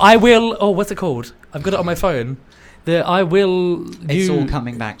 I will. Oh, what's it called? I've got it on my phone. The I will. It's you, all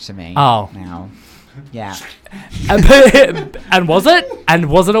coming back to me. Oh. Now. Yeah. And was it? And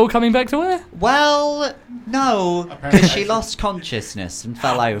was it all coming back to her? Well, no, because she lost consciousness and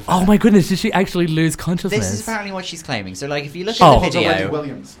fell over. Oh my goodness! Did she actually lose consciousness? This is apparently what she's claiming. So, like, if you look Oh. at the Also Wendy video,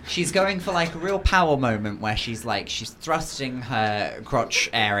 Williams. she's going for like a real power moment where she's thrusting her crotch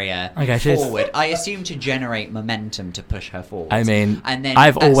area Okay, she's- forward. I assume to generate momentum to push her forward. I mean, and then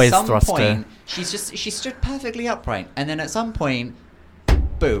I've at always some thrust her. point, she stood perfectly upright, and then at some point,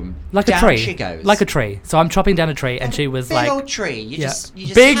 boom, like down a tree. she goes. Like a tree. So I'm chopping down a tree, and she was big like, old tree. You yeah. just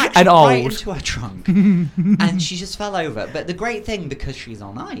Big hatched and right old. into her trunk, and she just fell over. But the great thing, because she's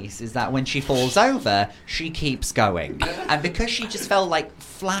on ice, is that when she falls over, she keeps going, and because she just fell like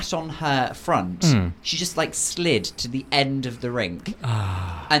flat on her front, she just like slid to the end of the rink,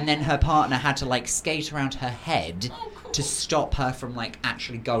 and then her partner had to like skate around her head to stop her from like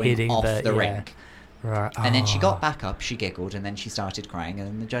actually going Hitting off the- the yeah. rink. right. And then she oh. got back up, she giggled, and then she started crying, and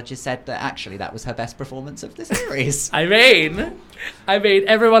then the judges said that actually that was her best performance of the series. I mean,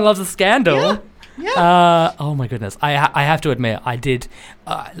 everyone loves a scandal. Yeah. Oh my goodness! I have to admit, I did.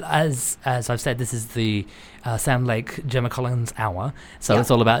 As I've said, this is the Sam Lake Gemma Collins hour, so Yeah.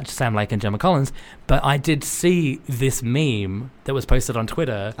 it's all about Sam Lake and Gemma Collins. But I did see this meme that was posted on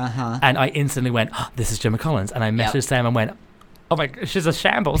Twitter, Uh-huh. and I instantly went, oh, "This is Gemma Collins," and I messaged Sam and went, "Oh my, she's a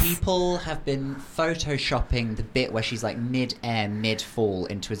shambles." People have been photoshopping the bit where she's like mid-air, mid-fall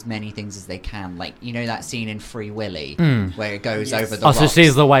into as many things as they can. Like, you know that scene in Free Willy where it goes over the Oh, so rocks?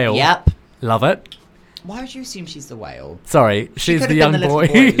 she's the whale. Yep. Love it. Why would you assume she's the whale? Sorry, She she's could the have young been the boy.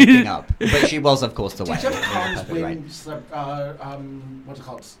 little boy looking up. But she was, of course, the whale. Did Gemma Yeah, Collins perfectly right. win? What's it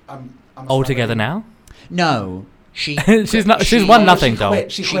called? I'm a All together Celebrity? now. No. She She's not. She's she- won nothing She though.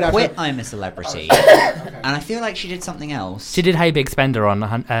 quit. She after- quit I'm a Celebrity. Okay. And I feel like she did something else. She did Hey Big Spender on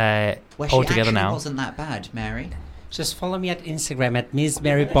where she All Together actually Now. wasn't that bad, Mary. Just follow me at Instagram at Miss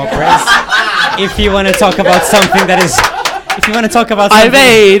Mary Poppers if you want to talk about something that is. If you want to talk about something,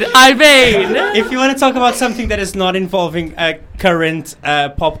 I mean. if you want to talk about something that is not involving current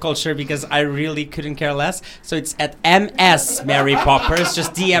pop culture, because I really couldn't care less. So it's at MS Mary Poppers.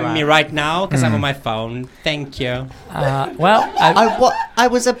 Just DM me right now because I'm on my phone. Thank you. Well, I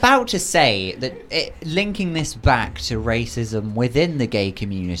was about to say that linking this back to racism within the gay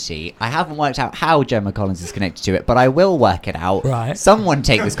community, I haven't worked out how Gemma Collins is connected to it, but I will work it out. Right. Someone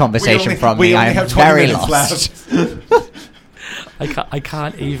take this conversation from we me. only I'm have 20 very minutes lost. left. I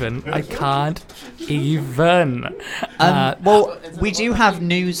can't even. Well, we do have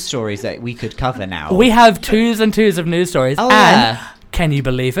news stories that we could cover now. We have twos and twos of news stories, Oh, and yeah. Can you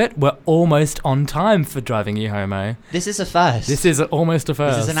believe it? We're almost on time for Driving You Homo. This is a first. This is almost a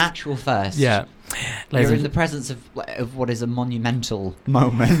first. This is an actual first. Yeah. You're in the presence of what is a monumental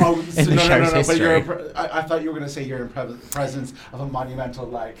moment Oh, in the show's But history. I thought you were going to say you're in presence of a monumental,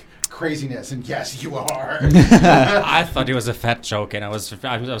 like, craziness, and yes, you are. I thought it was a fat joke, and I was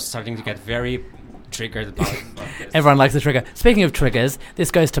starting to get very triggered about this. Everyone likes the trigger. Speaking of triggers,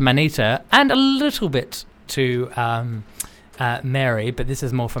 this goes to Manita and a little bit to Mary, but this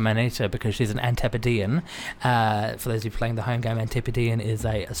is more for Manita because she's an Antipodean. For those of you playing the home game, Antipodean is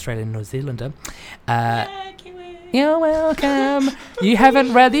a Australian New Zealander. You're welcome. You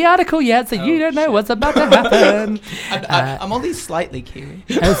haven't read the article yet, so you don't know what's about to happen. I'm only slightly Kiwi.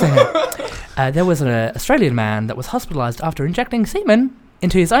 There was an Australian man that was hospitalised after injecting semen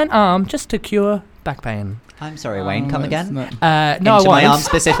into his own arm just to cure back pain. I'm sorry, Wayne, come again? No, Into I my won't. arm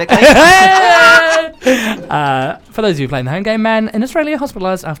specifically? For those of you playing the home game, man in Australia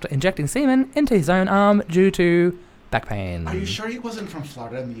hospitalised after injecting semen into his own arm due to back pain. Are you sure he wasn't from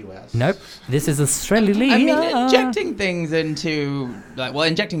Florida in the U.S.? Nope. This is Australia. I mean, injecting things into,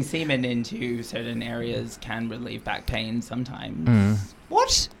 injecting semen into certain areas can relieve back pain sometimes. Mm.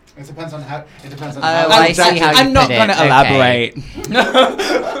 What? It depends on how. It depends on Oh, how. I see how you I'm not put it. going to Okay.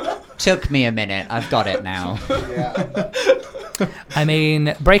 elaborate. Took me a minute. I've got it now. Yeah. I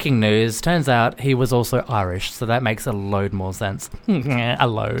mean, breaking news. Turns out he was also Irish, so that makes a load more sense. A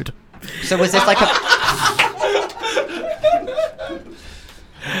load. So was this like a...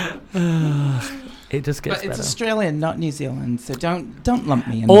 It just gets But it's better. Australian, not New Zealand, so don't lump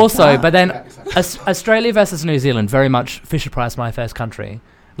me in. Also, there. but then Yeah, exactly. Australia versus New Zealand, very much Fisher Price, my first country.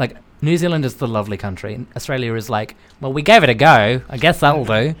 Like, New Zealand is the lovely country. Australia is like, well, we gave it a go. I guess that'll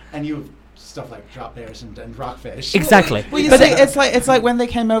do. And you have stuff like drop bears and rockfish. Exactly. Well, you But see, then- it's like when they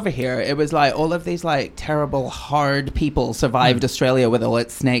came over here, it was like all of these like terrible, hard people survived Australia with all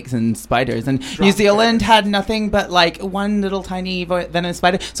its snakes and spiders, and New Zealand had nothing but like one little tiny venomous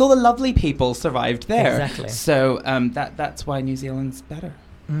spider. So all the lovely people survived there. Exactly. So that's why New Zealand's better.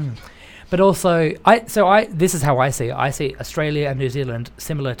 Mm. But also, this is how I see it. I see Australia and New Zealand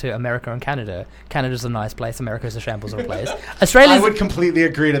similar to America and Canada. Canada's a nice place. America's a shambles of a place. I Australia's would completely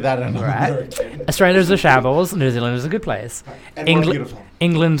agree to that. Right. Australia's a shambles. New Zealand is a good place. And more England, beautiful.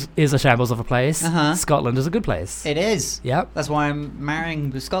 England is a shambles of a place. Uh-huh. Scotland is a good place. It is. Yep. That's why I'm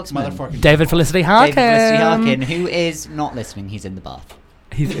marrying the Scotsman. Motherfucking. David Felicity Harkin. David Felicity Harkin, who is not listening. He's in the bath.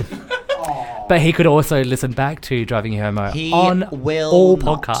 He's but he could also listen back to Driving You Homo He on will all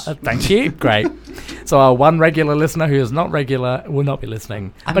not. podcasts. Thank you. Great. So our one regular listener who is not regular will not be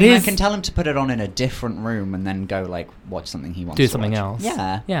listening. I but mean, I he's can tell him to put it on in a different room and then go like watch something he wants do to something watch. else.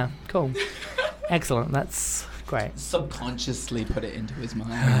 Yeah. Yeah. Cool. Excellent. That's great. Subconsciously put it into his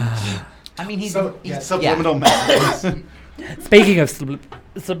mind. I mean, he's subliminal messages. Speaking of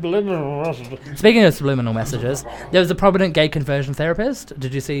subliminal messages, there was a prominent gay conversion therapist.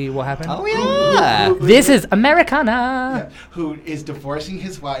 Did you see what happened? Oh yeah. This is Americana. Yeah, who is divorcing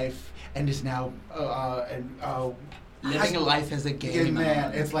his wife and is now Living a life as a gay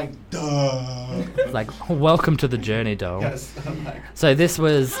man. It's like, duh. Like, welcome to the journey, doll. Yes. I'm like, So this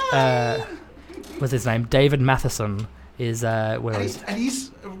was what's his name? David Matheson is where and is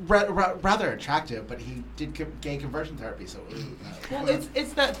he's rather attractive, but he did gay conversion therapy, so. Well,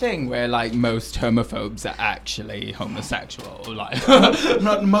 it's that thing where like most homophobes are actually homosexual. Like,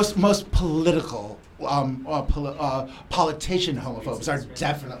 Not most political politician homophobes are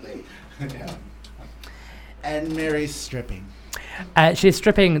definitely. Yeah. And Mary's stripping. she's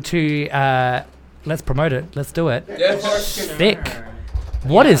stripping to let's promote it. Let's do it. Thick.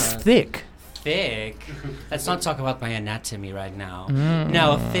 What is thick? Thick. Let's not talk about my anatomy right now. Mm.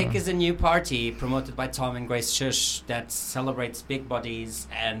 No, Thick is a new party promoted by Tom and Grace Shush that celebrates big bodies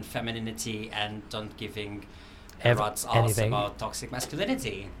and femininity and don't giving a rat's ass anything. about toxic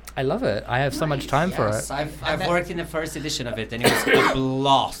masculinity. I love it. I have so much time for Yes, it. I've worked in the first edition of it and it was a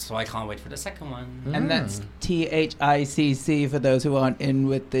blast, so I can't wait for the second one. and that's THICC for those who aren't in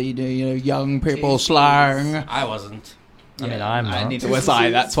with the young people slang. I wasn't. I mean, I'm not. Neither was I.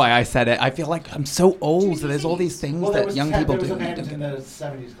 That's why I said it. I feel like I'm so old. So there's all these things Well, there that was young 10 people there was do. a band in the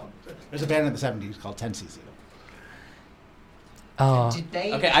 70s called. There's a band in the 70s called 10cc. Oh. Did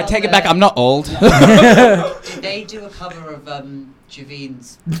they Okay, I take it back. I'm not old. Did they do a cover of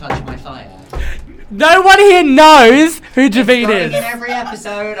Javine's "Touch My Fire"? No one here knows who Javine Running in is. every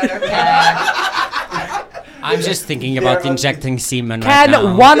episode. I don't care. I'm just thinking about injecting semen right now.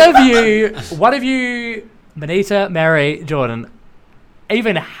 Can one of you, Manita, Mary, Jordan,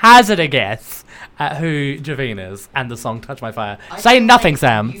 even hazard a guess at who Javine is and the song "Touch My Fire"? I Say feel nothing, like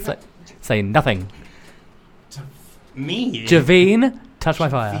Sam. you Say, have- say nothing. Me? Javine, Touch My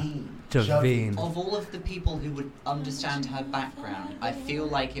Fire. Javine. Of all of the people who would understand her background, I feel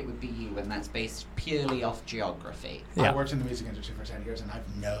like it would be you, and that's based purely off geography. Yeah. I worked in the music industry for 10 years and I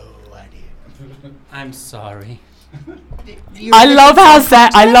have no idea. I'm sorry. I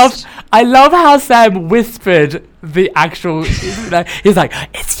love how Sam whispered the actual. He's like,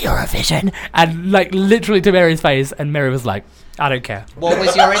 "It's Eurovision," and like literally to Mary's face, and Mary was like, "I don't care." What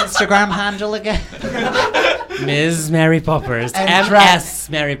was your Instagram handle again? Ms. Mary Poppers. And MS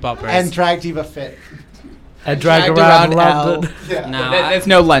Mary Poppers. And Drag Diva Fit. And drag Dragged around around London. Yeah. No, There's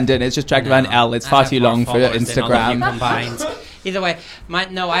no London. It's just dragged around L. It's I far have too more long for followers than all of you Instagram. combined. Either way,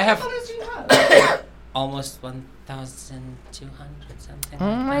 I have almost 1,200 something.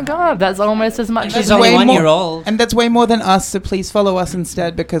 Oh my god, that's almost as much And as she's only way 1 more- year old. And that's way more than us, so please follow us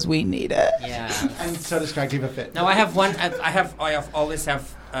instead because we need it. Yeah. And so does Drag Diva Fit. No, I always have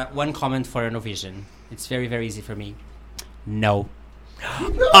one comment for Eurovision. It's very, very easy for me. No.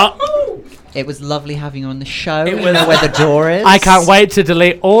 It was lovely having you on the show. It You was- know where the door is. I can't wait to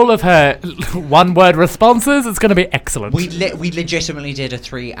delete all of her one-word responses. It's going to be excellent. We legitimately did a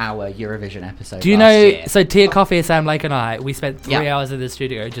 3-hour Eurovision episode. Do you last know? year. So Tia Coffee, Sam Lake, and I, we spent 3 Yeah. hours in the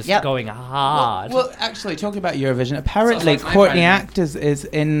studio just Yep. going hard. Well, actually, talking about Eurovision, apparently Sounds like my Courtney friend. Act is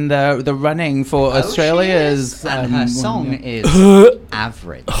in the running for Oh, Australia's. she is. And her song is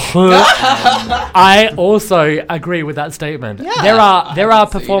average. I also agree with that statement. Yeah. there are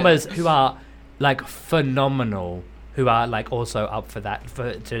performers who are like phenomenal, who are like also up for that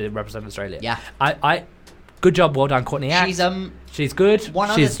to represent Australia. Yeah. I good job, well done, Courtney Act. She's good. one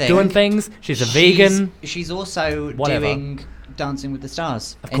other She's thing. doing things. She's a vegan. She's also Whatever. doing Dancing with the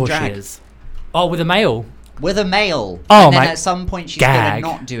Stars Of in course drag she is. Oh, with a male. with a male. Oh, and then my at some point she's gag.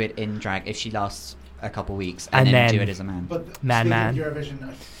 gonna not do it in drag if she lasts a couple weeks, And and then then- do it as a man. But Man. speaking of Eurovision,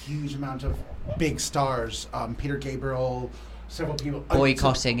 a huge amount of big stars, Peter Gabriel, several people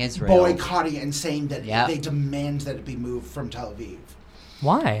Boycotting Israel. boycotting and saying that Yeah. they demand that it be moved from Tel Aviv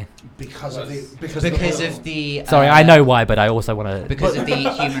Why? because of the because of the Sorry, I know why, but I also want to. because of the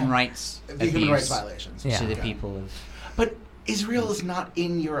human rights the human rights abuse violations. Yeah. to the people of. But Israel is not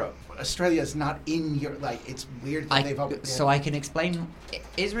in Europe. Australia is not in Europe. Like, it's weird that they've up. So I can explain.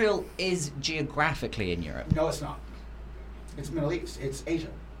 Israel is geographically in Europe. No, it's not. It's Middle East. It's Asia.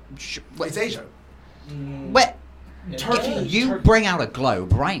 Wait, It's Asia. What? Turkey. You Turkey- bring out a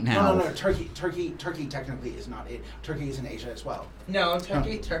globe right now. No. Turkey technically is not it. Turkey is in Asia as well. No,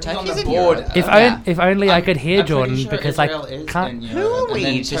 Turkey's Turkey's on the in border. Europe. If, Yeah. if only I could hear I'm pretty Jordan, sure because Israel I is can't. in Who Europe, are and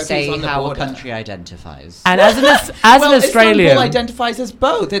then we to Turkey's say on the how a border. country identifies? And as an Well, Australian, Istanbul identifies as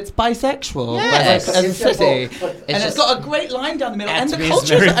both. It's bisexual Yes. as a Istanbul, city. but And it's just- got a great line down the middle. And the At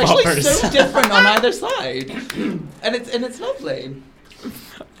cultures Mary are actually Poppers. so different on either side. And it's lovely.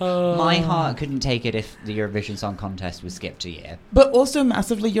 My heart couldn't take it if the Eurovision Song Contest was skipped a year. But also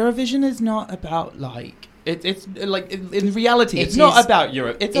massively, Eurovision is not about like it's like in reality, It it's not is- about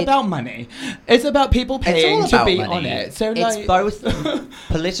Europe. It's it- about money. It's about people It's paying all to about be money. on it. So it's like both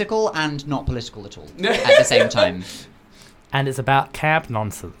political and not political at all at the same time. and it's about camp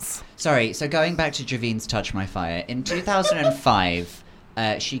nonsense. Sorry, so going back to Javine's Touch My Fire, in 2005,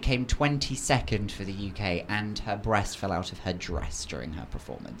 she came 22nd for the UK and her breast fell out of her dress during her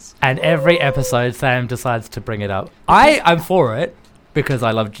performance. And every episode, Sam decides to bring it up. I'm for it because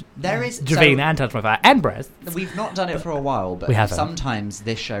I love There is Javine so- and Touch My Fire and breasts. We've not done it for a while, but We haven't. sometimes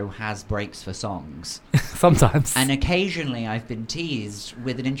this show has breaks for songs. Sometimes. And occasionally I've been teased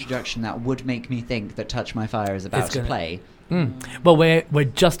with an introduction that would make me think that Touch My Fire is about It's to gonna- play. Well, we're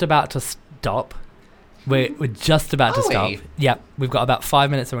just about to stop. We're just about to Are stop. we? Yeah, we've got about 5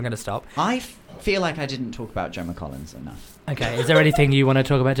 minutes and we're going to stop. I feel like I didn't talk about Gemma Collins enough. Okay, is there anything you want to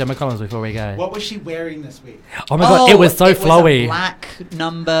talk about Gemma Collins before we go? What was she wearing this week? Oh my god, it was so flowy. a black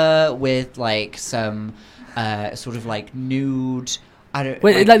number with like some sort of like nude. I don't.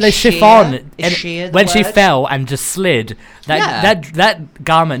 Well, like like the sheer- chiffon, is and sheer the when she word? fell and just slid, Yeah. that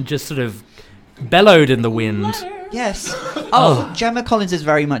garment just sort of bellowed in the wind. Yes. Oh, Gemma Collins is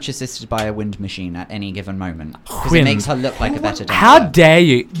very much assisted by a wind machine at any given moment because it Wind. makes her look like a better dancer. How dare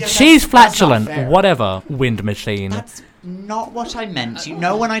you? Yeah, She's that's not flatulent. fair. Whatever, wind machine. That's not what I meant. You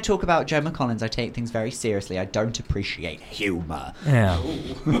know, when I talk about Gemma Collins, I take things very seriously. I don't appreciate humour. Yeah.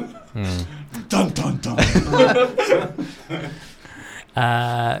 Dun dun dun.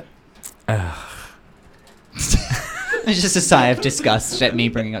 It's just a sigh of disgust at me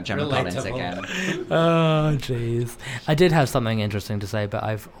bringing up Gemma Collins Relatable. again. Oh, jeez. I did have something interesting to say, but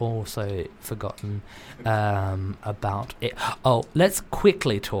I've also forgotten about it. Oh, let's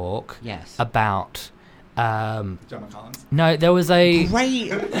quickly talk Yes. about. Gemma Collins. No, there was a.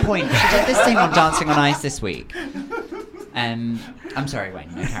 Great point. She did this thing on Dancing on Ice this week. I'm sorry,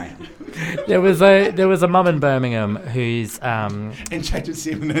 Wayne. No, carry on. There was a mum in Birmingham who's Injected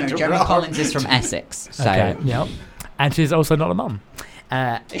semen No, into Gemma her Collins is from Essex, so okay, yep, and she's also not a mum.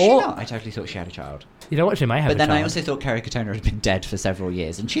 is she not? I totally thought she had a child. You know what? She may have. But a then I child. also thought Kerry Katona had been dead for several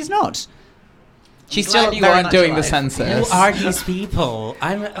years, and she's not. She's Glad still you very weren't much doing the alive. census. Who are these people?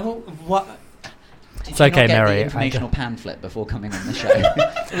 What? Did It's you okay, not get Mary, the I informational pamphlet before coming on the show?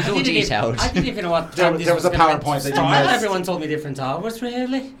 It was all detailed. I didn't even know what There- time this there was a gonna PowerPoint that you start. missed. Everyone told me different hours,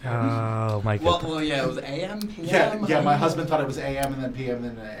 really. Oh my god. Well, yeah, it was AM, PM. Yeah, my husband thought it was AM and then PM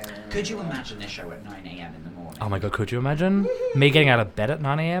and then AM. Could you imagine this show at 9 a.m. in the morning? Oh my god, could you imagine me getting out of bed at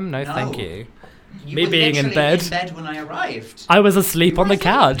 9 a.m.? No, thank you. You Me were being in literally bed. in bed when I arrived. I was asleep on the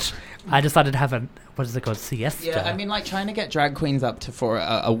couch. I decided to have a what is it called, siesta? Yeah, I mean, like trying to get drag queens up to for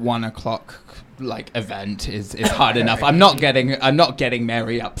a 1 o'clock like event is hard enough. I'm not getting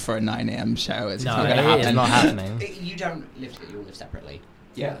Mary up for a 9 a.m. show. It's no, not gonna happen. it's not happening. You don't live together. You all live separately.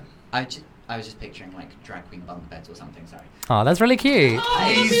 Yeah. I was just picturing like drag queen bunk beds or something. Sorry. Oh, that's really cute.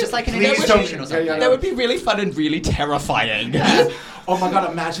 It's just like an please initiation don't- or something. yeah, That would be really fun and really terrifying. Oh my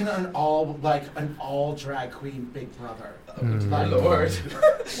god, imagine an all drag queen Big Brother. My lord.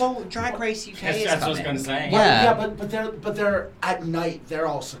 Well, Drag Race UK is That's what I was coming. gonna say. Yeah. but they're at night. They're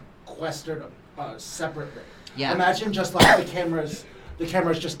all sequestered separately. Yeah. Imagine just like the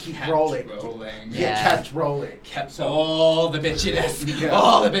cameras just keep rolling. Yeah. Kept rolling. Kept all the bitchiness. Yeah.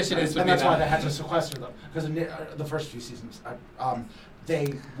 All the bitchiness would And be that's why that. they had to sequester them because the first few seasons,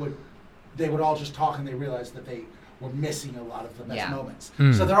 they would all just talk and they realized that they were missing a lot of the best Yeah. moments.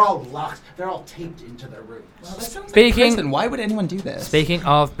 Mm. So they're all locked. They're all taped into their rooms. Well, that sounds Speaking- like prison. Why would anyone do this? Speaking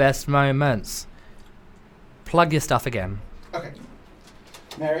of best moments, plug your stuff again. Okay,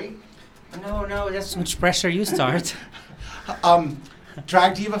 Mary. No, that's too much pressure. You start.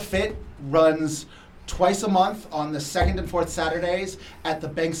 Drag Diva Fit runs twice a month on the second and fourth Saturdays at the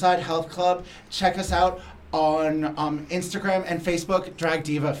Bankside Health Club. Check us out on Instagram and Facebook, Drag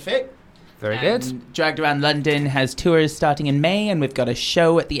Diva Fit. Very good. And Dragged Around London has tours starting in May, and we've got a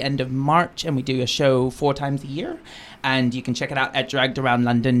show at the end of March, and we do a show 4 times a year. And you can check it out at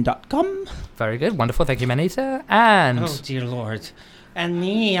draggedaroundlondon.com. Very good. Wonderful. Thank you, Manita. And Oh dear Lord. And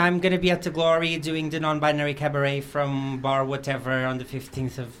me, I'm gonna be at the Glory doing the non-binary cabaret from Bar Whatever on the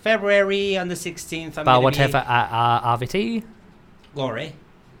 15th of February. On the 16th, I'm bar gonna whatever be RVT. Glory.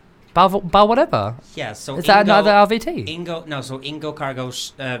 Bar whatever. Yeah. So Is that Ingo- another RVT? So Ingo Cargo.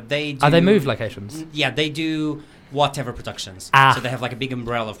 They do. Are they moved locations? Yeah, they do whatever productions. Ah. So they have like a big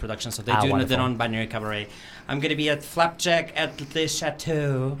umbrella of productions. So they Ah, do the wonderful. non-binary cabaret. I'm gonna be at Flapjack at Le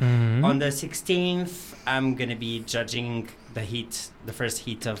Chateau Mhm. on the 16th. I'm gonna be judging the first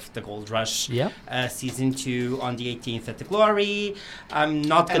heat of the Gold Rush, Yep. season 2 on the 18th at the Glory. I'm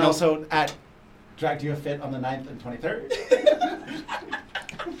not And gonna. also at Drag Diva Fit on the 9th and 23rd.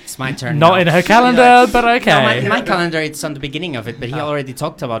 It's my turn. Not now. in her calendar, but okay. No, my calendar, it's on the beginning of it, but he already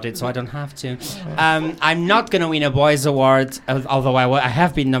talked about it, so I don't have to. I'm not going to win a Boys Award, although I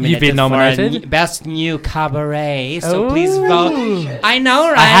have been nominated, been nominated? for a Best New Cabaret, so please Ooh. vote. I know,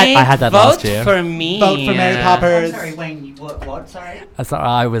 right? I had that vote last year. for me. Vote for Mary I'm Poppers. sorry, Wayne. What? Sorry.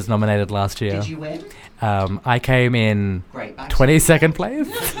 I was nominated last year. Did you win? I came in Great. Back 22nd place.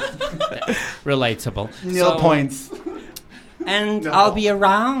 Relatable. Nil So- points. And No. I'll be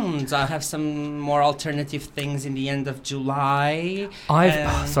around. I'll have some more alternative things in the end of July. Sorry,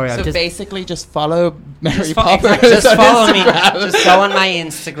 So I've just. basically, just follow Mary Just, Poppers. just on follow me. Instagram. Just go on my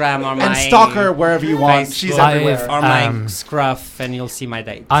Instagram or my And stalk her wherever you want. Facebook. She's I've- everywhere. or my Um, scruff, and you'll see my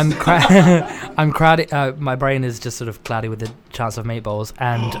dates. I'm crowded. My brain is just sort of cloudy with the chance of meatballs,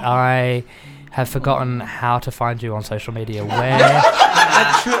 and I have forgotten how to find you on social media. Where?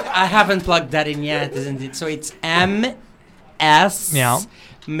 I haven't plugged that in yet, isn't it? So it's M.S. Yeah.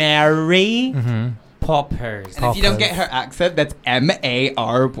 Mary hmm Poppers. And if you don't get her accent, that's MARY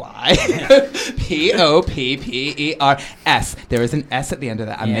POPPERS. There is an S at the end of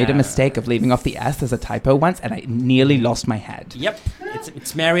that. I made a Yeah. mistake of leaving off the S. There's a typo once, and I nearly lost my head. Yep,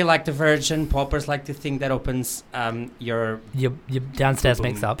 it's Mary like the Virgin, Poppers like the thing that opens your. Your downstairs Boom.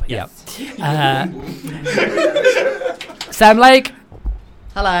 mix up. Yes. Yep. Sam Lake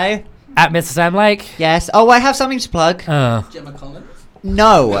Hello. at Mr. Sam Lake. Yes. Oh, I have something to plug. Gemma Collins?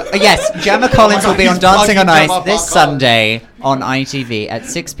 No. Yes, Gemma Collins will be on he's Dancing on plugging Ice Gemma this Collins. Sunday on ITV at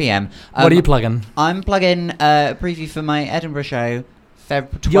 6 p.m. What are you plugging? I'm plugging a preview for my Edinburgh show, Feb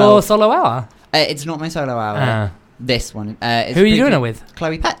 12th. Your solo hour. It's not my solo hour. This one. It's Who are you doing preview- it with?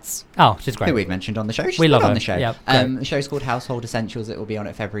 Chloe Petts, Oh, she's great. who we've mentioned on the show. She's We been love on her. the show. Yep, The show's called Household Essentials. It will be on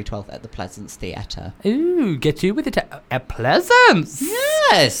at February 12th at the Pleasance Theatre. Ooh, get you with it at Pleasance.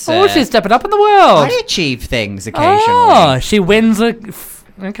 Yes. Oh, she's stepping up in the world. I achieve things occasionally. Oh, she wins a.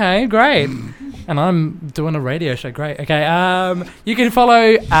 Okay, great. And I'm doing a radio show. Great. Okay. You can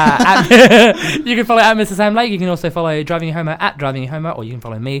follow at Mr. Sam Lake. You can also follow Driving You Homo at Driving You Homo, or you can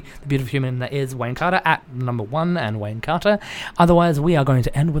follow me, the beautiful human that is Wayne Carter, at #1 and Wayne Carter. Otherwise, we are going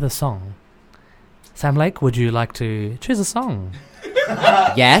to end with a song. Sam Lake, would you like to choose a song?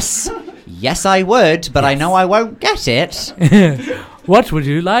 Yes, I would, but I know I won't get it. What would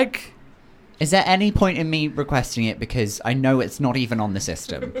you like? Is there any point in me requesting it because I know it's not even on the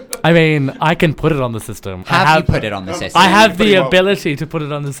system? I mean, I can put it on the system. Have you put it on the system? I have the Pretty well. ability to put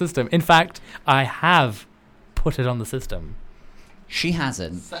it on the system. In fact, I have put it on the system. She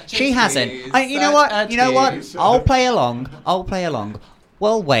hasn't. Such a She hasn't. tease, You know what? such a You know what? tease. I'll play along.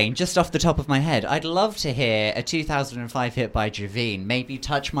 Well, Wayne, just off the top of my head, I'd love to hear a 2005 hit by Javine. Maybe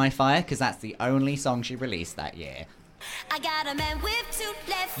Touch My Fire, because that's the only song she released that year. I got a man with 2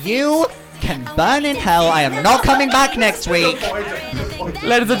 left feet. You can burn in hell. I am not coming back next week.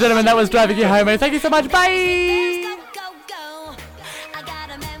 Ladies and gentlemen, that was Driving You Homo. Thank you so much. Bye!